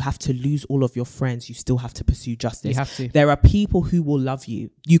means you have to lose all of your friends, you still have to pursue justice. You have to. There are people who will love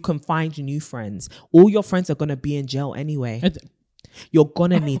you. You can find new friends. All your friends are going to be in jail anyway. You're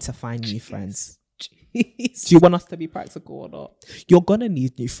going to need to find new friends. Do you want us to be practical or not? You're gonna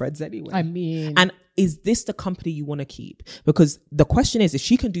need new friends anyway. I mean, and is this the company you want to keep? Because the question is, if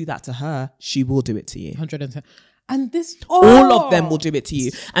she can do that to her, she will do it to you. 110. And all of them will do it to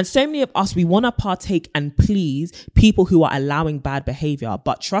you. And so many of us, we want to partake and please people who are allowing bad behavior.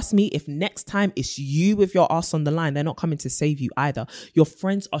 But trust me, if next time it's you with your ass on the line, they're not coming to save you either. Your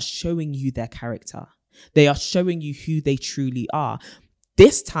friends are showing you their character. They are showing you who they truly are.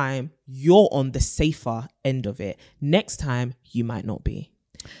 This time, you're on the safer end of it. Next time, you might not be.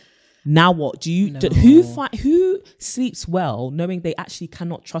 Now what? Who sleeps well knowing they actually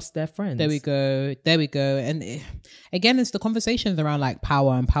cannot trust their friends? There we go. And again, it's the conversations around like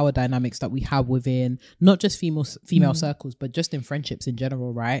power and power dynamics that we have within not just female circles, but just in friendships in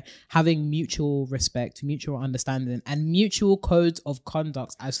general, right? Having mutual respect, mutual understanding, and mutual codes of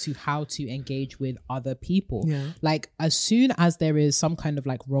conduct as to how to engage with other people. Yeah. Like as soon as there is some kind of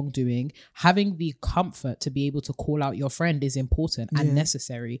like wrongdoing, having the comfort to be able to call out your friend is important and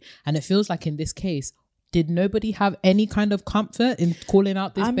necessary. And it feels like in this case, did nobody have any kind of comfort in calling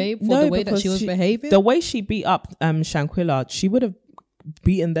out this babe for the way that she was behaving? The way she beat up Shanquella, she would have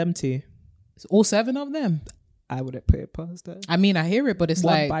beaten them too. All 7 of them? I wouldn't put it past her. I mean, I hear it, but it's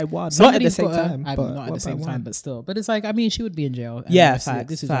one like... by one. Not at the same time. Not at the same time, but still. But it's like, I mean, she would be in jail. Yeah,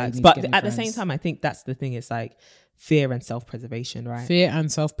 facts. But at the same time, I think that's the thing. It's like fear and self-preservation, right? Fear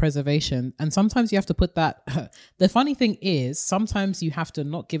and self-preservation. And sometimes you have to put that... The funny thing is, sometimes you have to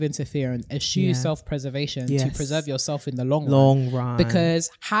not give into fear and eschew self-preservation to preserve yourself in the long run.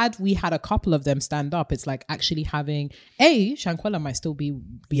 Because had we had a couple of them stand up, it's like actually having... A, Shanquella might still be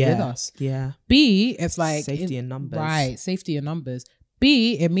with us. Yeah. B, it's like... Safety in numbers. Right, safety in numbers.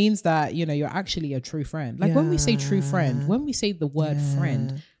 B, it means that, you know, you're actually a true friend. Like when we say true friend, when we say the word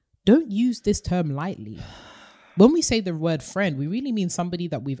friend, don't use this term lightly. When we say the word friend, we really mean somebody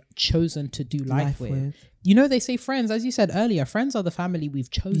that we've chosen to do life with. You know, they say friends, as you said earlier, friends are the family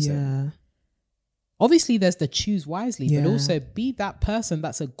we've chosen. Yeah. Obviously, there's the choose wisely, but also be that person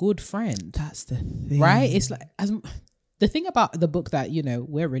that's a good friend. That's the thing. Right? It's like, the thing about the book that, you know,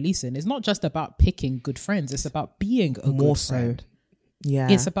 we're releasing is not just about picking good friends. It's about being a good friend. Yeah.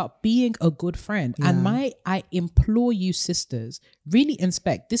 It's about being a good friend. Yeah. And I implore you, sisters, really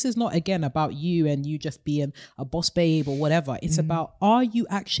inspect. This is not, again, about you and you just being a boss babe or whatever. It's about, are you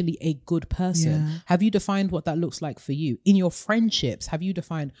actually a good person? Yeah. Have you defined what that looks like for you? In your friendships, have you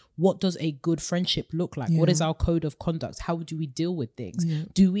defined what does a good friendship look like? What is our code of conduct? How do we deal with things?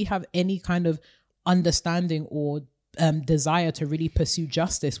 Do we have any kind of understanding or desire to really pursue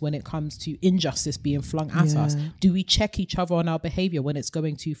justice when it comes to injustice being flung at us? Do we check each other on our behavior when it's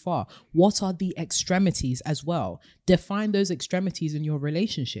going too far? What are the extremities as well? Define those extremities in your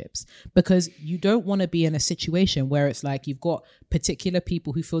relationships, because you don't want to be in a situation where it's like you've got particular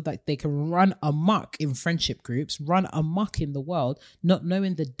people who feel like they can run amok in friendship groups, run amok in the world, not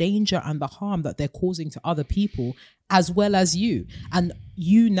knowing the danger and the harm that they're causing to other people as well as you, and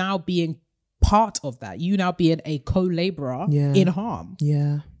you now being part of that, you now being a co-laborer in harm.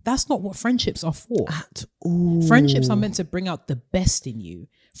 That's not what friendships are for at all. Friendships are meant to bring out the best in you.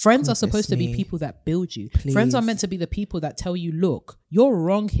 Friends are supposed to be people that build you. Friends are meant to be the people that tell you, look, you're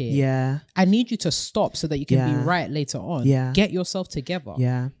wrong here. I need you to stop so that you can be right later on. Get yourself together.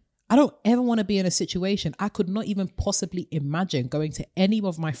 I don't ever want to be in a situation. I could not even possibly imagine going to any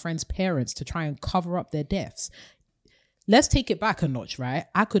of my friends' parents to try and cover up their deaths. Let's take it back a notch, right?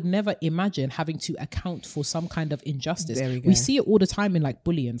 I could never imagine having to account for some kind of injustice. We see it all the time in like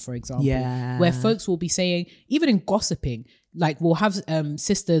bullying, for example, where folks will be saying, even in gossiping, like we'll have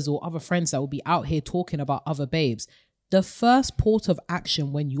sisters or other friends that will be out here talking about other babes. The first port of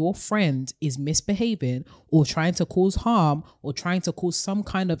action when your friend is misbehaving or trying to cause harm or trying to cause some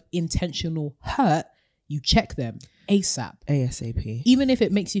kind of intentional hurt, you check them ASAP. Even if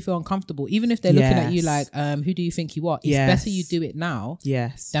it makes you feel uncomfortable, even if they're looking at you like, who do you think you are? It's better you do it now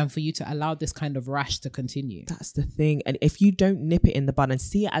than for you to allow this kind of rash to continue. That's the thing. And if you don't nip it in the bud and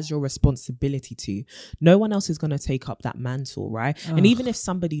see it as your responsibility to, no one else is going to take up that mantle, right? And even if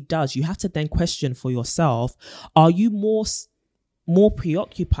somebody does, you have to then question for yourself, are you more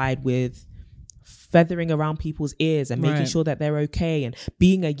preoccupied with feathering around people's ears and making sure that they're okay and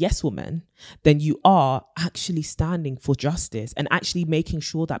being a yes woman than you are actually standing for justice and actually making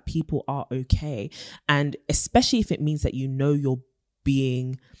sure that people are okay? And especially if it means that you're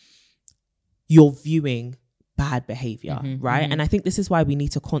viewing bad behavior, right? And I think this is why we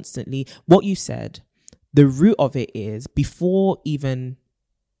need to constantly, what you said, the root of it is, before even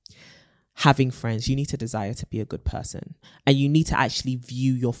having friends, you need to desire to be a good person, and you need to actually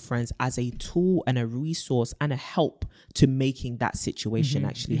view your friends as a tool and a resource and a help to making that situation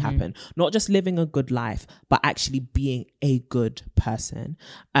actually happen. Not just living a good life, but actually being a good person.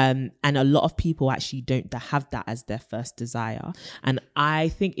 And a lot of people actually don't have that as their first desire. And I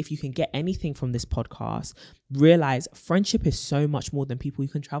think if you can get anything from this podcast, realize friendship is so much more than people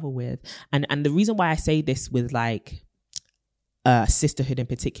you can travel with. And the reason why I say this with like sisterhood in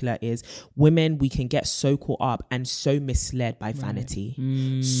particular is, women, we can get so caught up and so misled by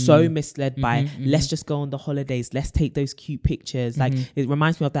vanity, so misled by let's just go on the holidays, let's take those cute pictures. Like, it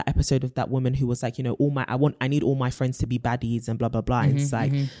reminds me of that episode of that woman who was like, I need all my friends to be baddies and blah blah blah. And it's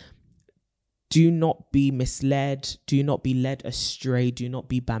like, do not be misled. Do not be led astray. Do not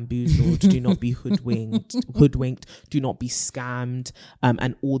be bamboozled. Do not be hoodwinked. Do not be scammed.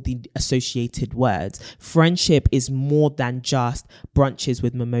 And all the associated words. Friendship is more than just brunches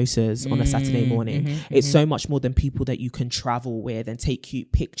with mimosas on a Saturday morning. It's so much more than people that you can travel with and take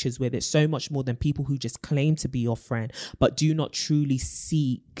cute pictures with. It's so much more than people who just claim to be your friend, but do not truly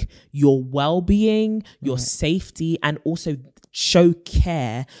seek your well-being, your safety, and also show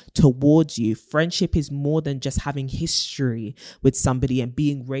care towards you. Friendship is more than just having history with somebody and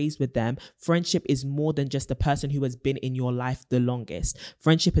being raised with them. Friendship is more than just the person who has been in your life the longest.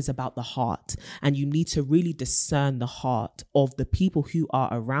 Friendship is about the heart, and you need to really discern the heart of the people who are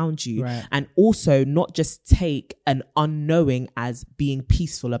around you, and also not just take an unknowing as being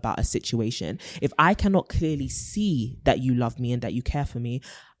peaceful about a situation. If I cannot clearly see that you love me and that you care for me,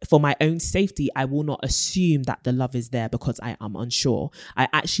 for my own safety, I will not assume that the love is there because I am unsure. I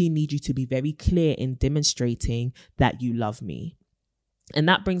actually need you to be very clear in demonstrating that you love me. And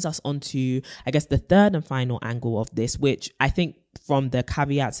that brings us on to, I guess, the third and final angle of this, which I think from the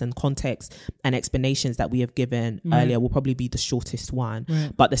caveats and context and explanations that we have given earlier will probably be the shortest one.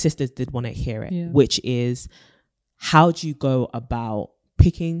 But the sisters did want to hear it, which is, how do you go about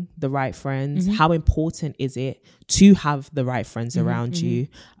picking the right friends? How important is it to have the right friends around you?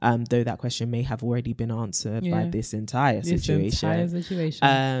 Though that question may have already been answered by this entire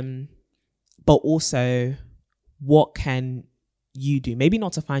situation. But also, what can you do. Maybe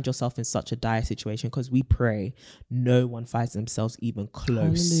not to find yourself in such a dire situation, because we pray no one finds themselves even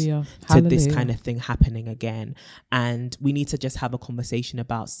close to this kind of thing happening again. And we need to just have a conversation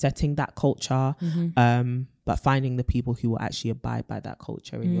about setting that culture, but finding the people who will actually abide by that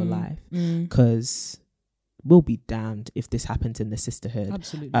culture in your life. Because we'll be damned if this happens in the sisterhood.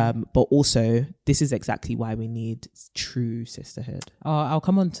 Absolutely. But also, this is exactly why we need true sisterhood. I'll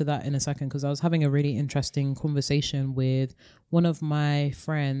come on to that in a second, because I was having a really interesting conversation with one of my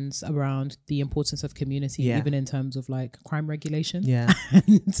friends around the importance of community, even in terms of like crime regulation.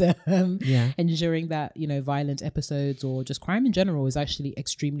 And ensuring that, you know, violent episodes or just crime in general is actually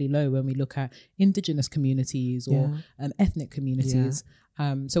extremely low when we look at indigenous communities or ethnic communities.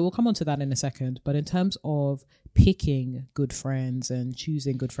 So we'll come on to that in a second. But in terms of picking good friends and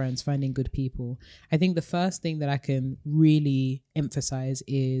choosing good friends, finding good people, I think the first thing that I can really emphasize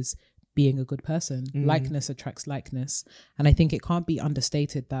is being a good person. Likeness attracts likeness. And I think it can't be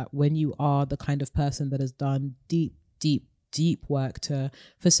understated that when you are the kind of person that has done deep work to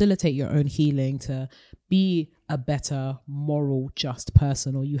facilitate your own healing, to be a better, moral, just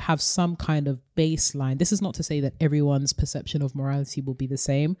person, or you have some kind of baseline. This is not to say that everyone's perception of morality will be the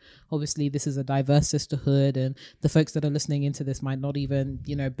same. Obviously, this is a diverse sisterhood, and the folks that are listening into this might not even,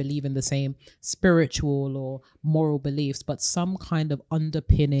 you know, believe in the same spiritual or moral beliefs, but some kind of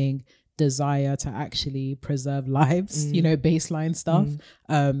underpinning desire to actually preserve lives, you know, baseline stuff.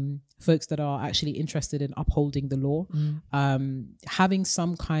 Folks that are actually interested in upholding the law, having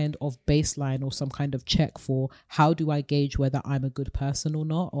some kind of baseline or some kind of check for how do I gauge whether I'm a good person or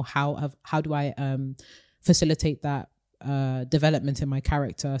not, or how do I facilitate that development in my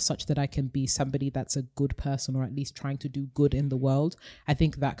character such that I can be somebody that's a good person, or at least trying to do good in the world. I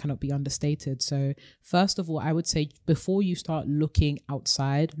think that cannot be understated. So first of all, I would say before you start looking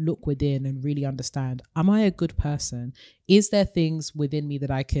outside, look within and really understand, am I a good person? Is there things within me that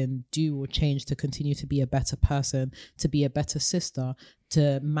I can do or change to continue to be a better person, to be a better sister,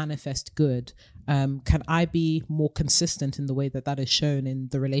 to manifest good? Can I be more consistent in the way that is shown in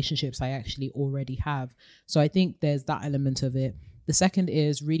the relationships I actually already have? So I think there's that element of it. The second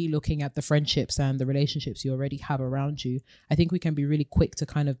is really looking at the friendships and the relationships you already have around you. I think we can be really quick to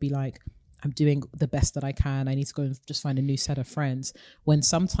kind of be like, I'm doing the best that I can, I need to go and just find a new set of friends, when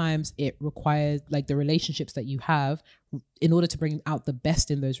sometimes it requires, like, the relationships that you have, in order to bring out the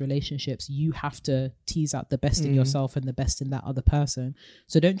best in those relationships, you have to tease out the best in yourself and the best in that other person.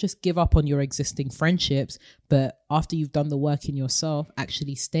 So don't just give up on your existing friendships, but after you've done the work in yourself,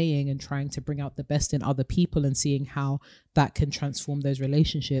 actually staying and trying to bring out the best in other people and seeing how that can transform those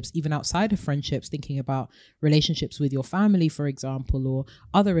relationships, even outside of friendships, thinking about relationships with your family, for example, or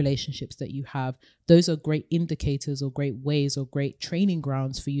other relationships that you have. Those are great indicators or great ways or great training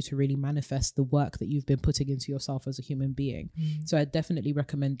grounds for you to really manifest the work that you've been putting into yourself as a human being. So I definitely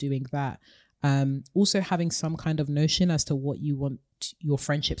recommend doing that. Also having some kind of notion as to what you want your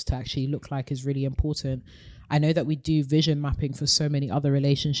friendships to actually look like is really important. I know that we do vision mapping for so many other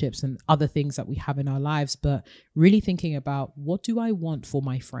relationships and other things that we have in our lives, but really thinking about, what do I want for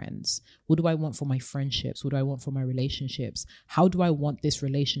my friends? What do I want for my friendships? What do I want for my relationships? How do I want this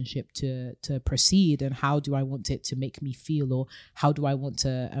relationship to proceed? And how do I want it to make me feel? Or how do I want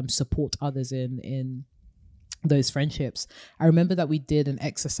to support others in those friendships? I remember that we did an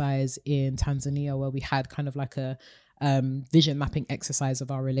exercise in Tanzania where we had kind of like a vision mapping exercise of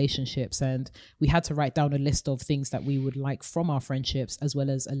our relationships, and we had to write down a list of things that we would like from our friendships, as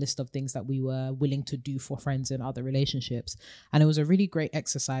well as a list of things that we were willing to do for friends in other relationships. And it was a really great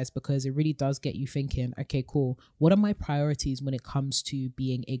exercise because it really does get you thinking, okay, cool, what are my priorities when it comes to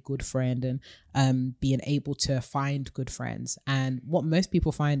being a good friend and being able to find good friends? And what most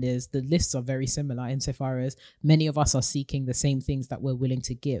people find is the lists are very similar, insofar as many of us are seeking the same things that we're willing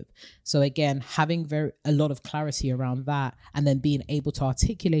to give. So again, having a lot of clarity around that, and then being able to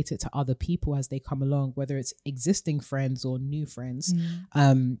articulate it to other people as they come along, whether it's existing friends or new friends,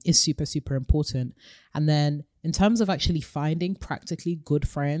 is super, super important. And then in terms of actually finding practically good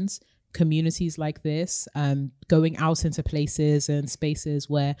friends, communities like this, going out into places and spaces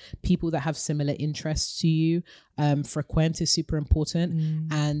where people that have similar interests to you frequent is super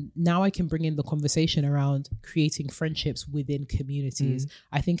important. And now I can bring in the conversation around creating friendships within communities.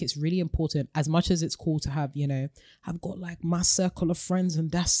 I think it's really important, as much as it's cool to have, you know, I've got like my circle of friends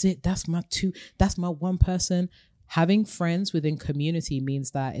and that's it, that's my one person. having friends within community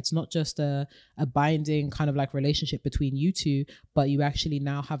means that it's not just a binding kind of like relationship between you two, but you actually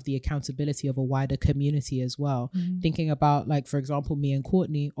now have the accountability of a wider community as well. Thinking about, like, for example, me and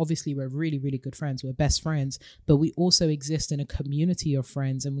Courtney, obviously we're really, really good friends. We're best friends, but we also exist in a community of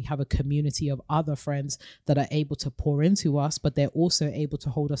friends, and we have a community of other friends that are able to pour into us, but they're also able to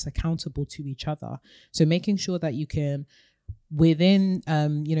hold us accountable to each other. So making sure that you can, within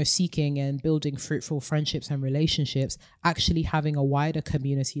seeking and building fruitful friendships and relationships, actually having a wider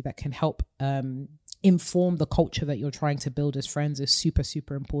community that can help inform the culture that you're trying to build as friends is super,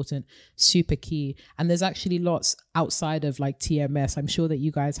 super important, super key. And there's actually lots outside of like TMS. I'm sure that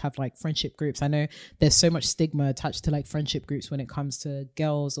you guys have like friendship groups. I know there's so much stigma attached to like friendship groups when it comes to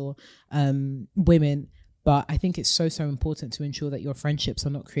girls or women. But I think it's so, so important to ensure that your friendships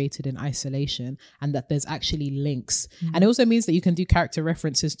are not created in isolation and that there's actually links. And it also means that you can do character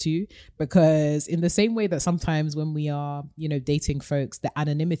references too, because in the same way that sometimes when we are, dating folks, the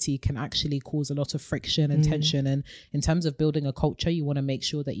anonymity can actually cause a lot of friction and tension. And in terms of building a culture, you want to make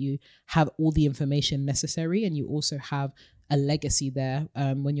sure that you have all the information necessary, and you also have a legacy there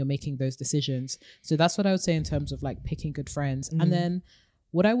when you're making those decisions. So that's what I would say in terms of like picking good friends. And then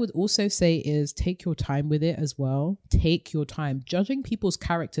what I would also say is take your time with it as well. Take your time. Judging people's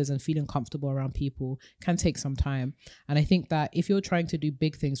characters and feeling comfortable around people can take some time. And I think that if you're trying to do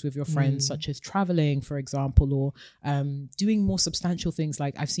big things with your friends, such as traveling, for example, or doing more substantial things,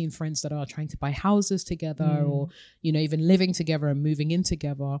 like I've seen friends that are trying to buy houses together or, even living together and moving in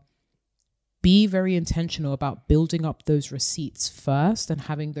together, be very intentional about building up those receipts first and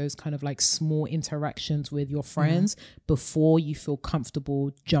having those kind of like small interactions with your friends before you feel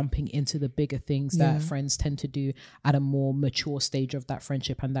comfortable jumping into the bigger things that friends tend to do at a more mature stage of that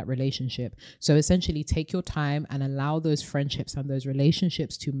friendship and that relationship. So essentially take your time and allow those friendships and those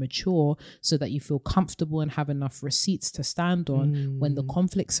relationships to mature so that you feel comfortable and have enough receipts to stand on when the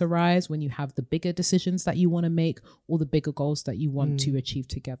conflicts arise, when you have the bigger decisions that you want to make or the bigger goals that you want to achieve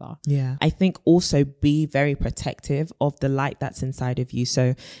together. Yeah. I think also be very protective of the light that's inside of you.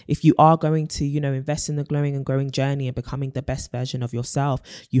 So if you are going to, invest in the glowing and growing journey and becoming the best version of yourself,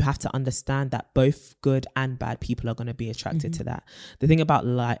 you have to understand that both good and bad people are going to be attracted to that. The thing about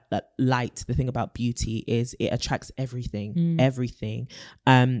light, the thing about beauty is it attracts everything.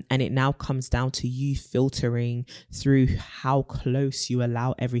 And it now comes down to you filtering through how close you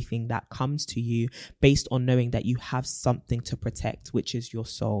allow everything that comes to you based on knowing that you have something to protect, which is your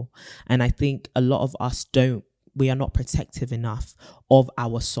soul. And I think a lot of us we are not protective enough of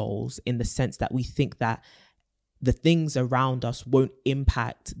our souls, in the sense that we think that the things around us won't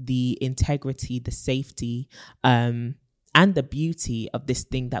impact the integrity, the safety, and the beauty of this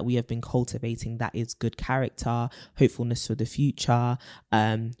thing that we have been cultivating, that is good character, hopefulness for the future,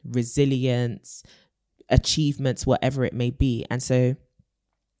 resilience, achievements, whatever it may be. And so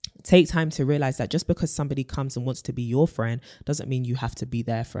take time to realize that just because somebody comes and wants to be your friend doesn't mean you have to be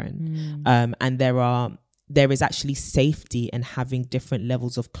their friend. And there is actually safety in having different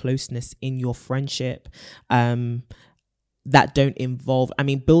levels of closeness in your friendship that don't involve,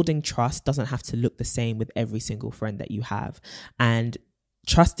 building trust doesn't have to look the same with every single friend that you have. And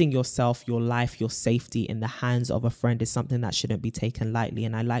trusting yourself, your life, your safety in the hands of a friend is something that shouldn't be taken lightly.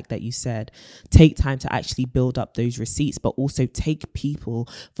 And I like that you said, take time to actually build up those receipts, but also take people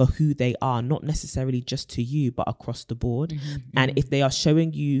for who they are, not necessarily just to you, but across the board. And if they are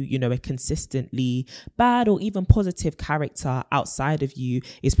showing you, a consistently bad or even positive character outside of you,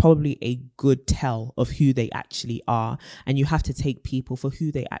 is probably a good tell of who they actually are. And you have to take people for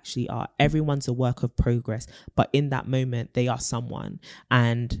who they actually are. Everyone's a work of progress, but in that moment, they are someone.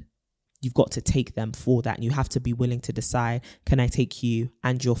 And you've got to take them for that. And you have to be willing to decide, can I take you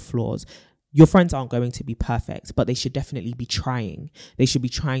and your flaws? Your friends aren't going to be perfect, but they should definitely be trying. They should be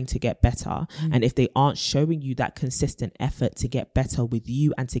trying to get better. And if they aren't showing you that consistent effort to get better with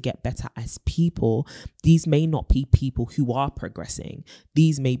you and to get better as people, these may not be people who are progressing.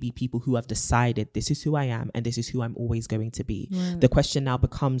 These may be people who have decided, this is who I am and this is who I'm always going to be. The question now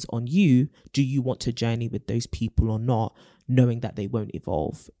becomes on you. Do you want to journey with those people or not, knowing that they won't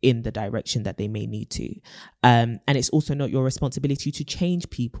evolve in the direction that they may need to? And it's also not your responsibility to change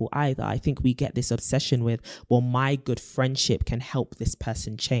people either. I think we get this obsession with, well, my good friendship can help this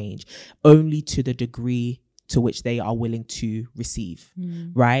person change, only to the degree to which they are willing to receive,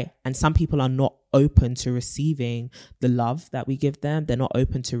 right? And some people are not open to receiving the love that we give them. They're not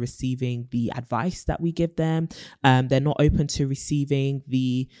open to receiving the advice that we give them. They're not open to receiving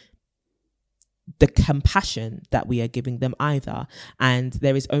the compassion that we are giving them either. And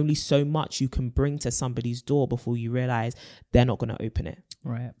there is only so much you can bring to somebody's door before you realize they're not going to open it.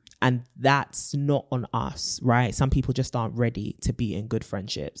 Right. And that's not on us, right? Some people just aren't ready to be in good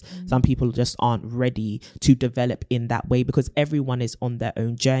friendships. Some people just aren't ready to develop in that way, because everyone is on their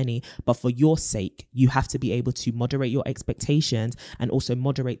own journey. But for your sake, you have to be able to moderate your expectations and also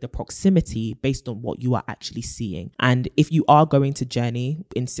moderate the proximity based on what you are actually seeing. And if you are going to journey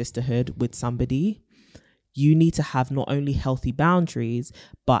in sisterhood with somebody, you need to have not only healthy boundaries,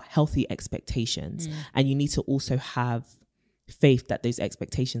 but healthy expectations. And you need to also have faith that those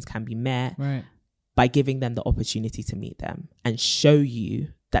expectations can be met by giving them the opportunity to meet them and show you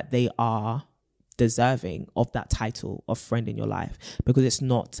that they are deserving of that title of friend in your life, because it's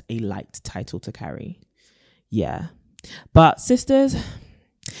not a light title to carry. Yeah. But sisters,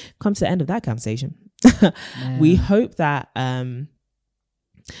 come to the end of that conversation. We hope that,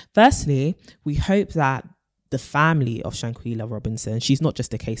 firstly, we hope that the family of Shanquella Robinson, she's not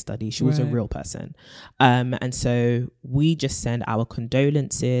just a case study, she was a real person. And so we just send our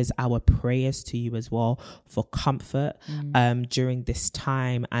condolences, our prayers to you as well for comfort during this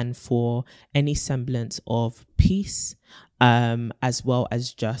time, and for any semblance of peace, as well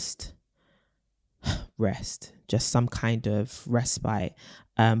as just rest, just some kind of respite.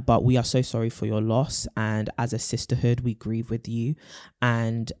 But we are so sorry for your loss, and as a sisterhood we grieve with you,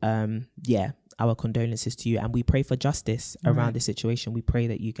 and our condolences to you, and we pray for justice around this situation. We pray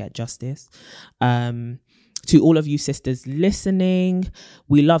that you get justice. To all of you sisters listening,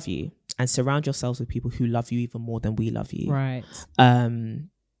 we love you, and surround yourselves with people who love you even more than we love you.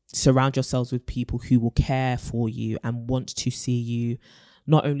 Surround yourselves with people who will care for you and want to see you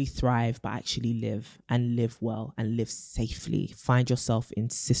not only thrive, but actually live, and live well, and live safely. Find yourself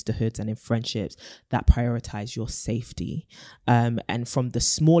in sisterhoods and in friendships that prioritize your safety. And from the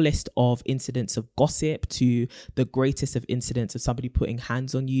smallest of incidents of gossip to the greatest of incidents of somebody putting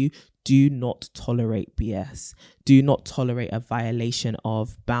hands on you, do not tolerate BS. Do not tolerate a violation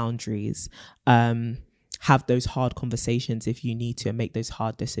of boundaries. Have those hard conversations if you need to, and make those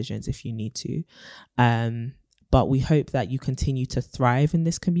hard decisions if you need to. But we hope that you continue to thrive in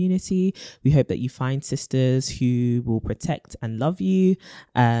this community. We hope that you find sisters who will protect and love you.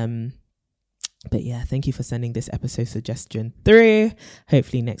 But yeah, thank you for sending this episode suggestion through.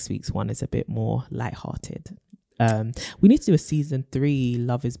 Hopefully next week's one is a bit more lighthearted. We need to do a season 3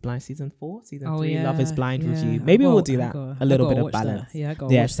 Love is Blind, season 4, season 3 Love is Blind review. Maybe we'll do that. A little bit of balance.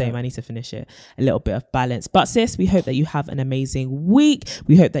 Same. I need to finish it. A little bit of balance. But sis, we hope that you have an amazing week.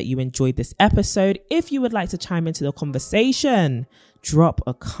 We hope that you enjoyed this episode. If you would like to chime into the conversation, drop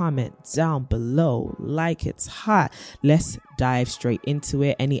a comment down below like it's hot. Let's dive straight into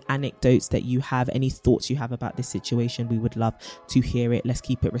it. Any anecdotes that you have, any thoughts you have about this situation, we would love to hear it. Let's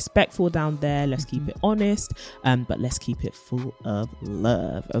keep it respectful down there. Let's keep it honest, but let's keep it full of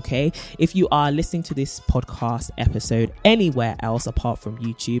love. Okay, if you are listening to this podcast episode anywhere else apart from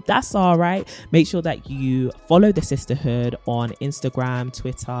YouTube, that's all right. Make sure that you follow the sisterhood on Instagram,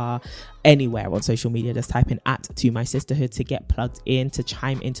 Twitter, anywhere on social media. Just type in @ToMySisterhood to get plugged in, to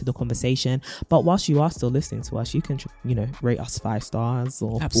chime into the conversation. But whilst you are still listening to us, you can rate us 5 stars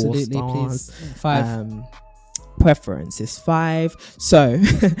or 4 stars. 5. Preference is 5. So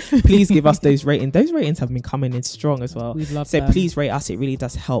please give us those ratings. Those ratings have been coming in strong as well. We'd love so them. Please rate us. It really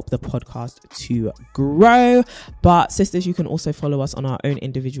does help the podcast to grow. But sisters, you can also follow us on our own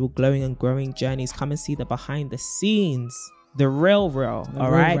individual glowing and growing journeys. Come and see the behind the scenes. The real,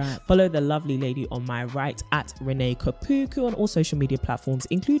 all right. Rap. Follow the lovely lady on my right @Renee Kapuku on all social media platforms,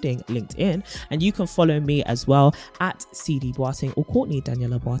 including LinkedIn. And you can follow me as well @CD Boating or Courtney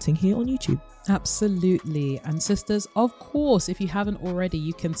Daniela Boating here on YouTube. Absolutely. And sisters, of course, if you haven't already,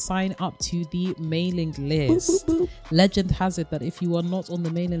 you can sign up to the mailing list. Boop, boop, boop. Legend has it that if you are not on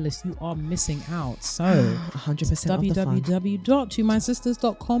the mailing list, you are missing out. So 100%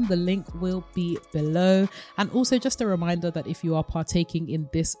 www.tomysisters.com. The link will be below. And also just a reminder that if you are partaking in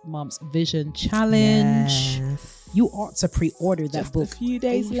this month's Vision Challenge, you ought to pre-order that book. Just a few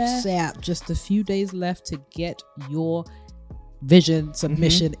days left. Just a few days left to get your vision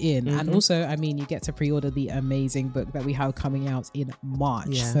submission in. And also, I mean, you get to pre-order the amazing book that we have coming out in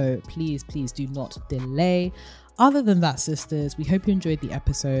March. So please do not delay. Other than that, sisters, we hope you enjoyed the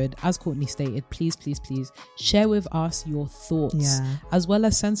episode. As Courtney stated, please share with us your thoughts, as well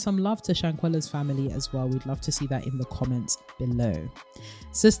as send some love to Shanquella's family as well. We'd love to see that in the comments below.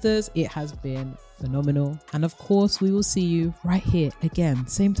 Sisters, it has been phenomenal, and of course we will see you right here again,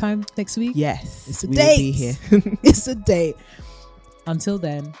 same time next week. Yes, it's a date. Will be here. It's a date. Until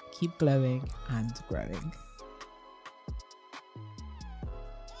then, keep glowing and growing.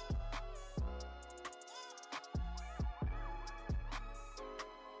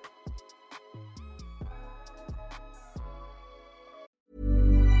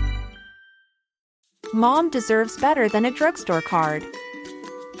 Mom deserves better than a drugstore card.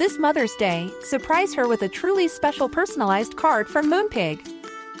 This Mother's Day, surprise her with a truly special personalized card from Moonpig.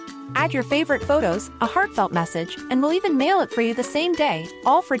 Add your favorite photos, a heartfelt message, and we'll even mail it for you the same day,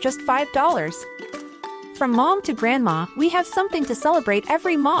 all for just $5. From mom to grandma, we have something to celebrate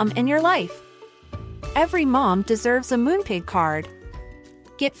every mom in your life. Every mom deserves a Moonpig card.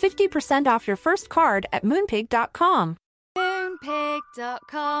 Get 50% off your first card at moonpig.com.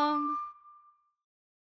 Moonpig.com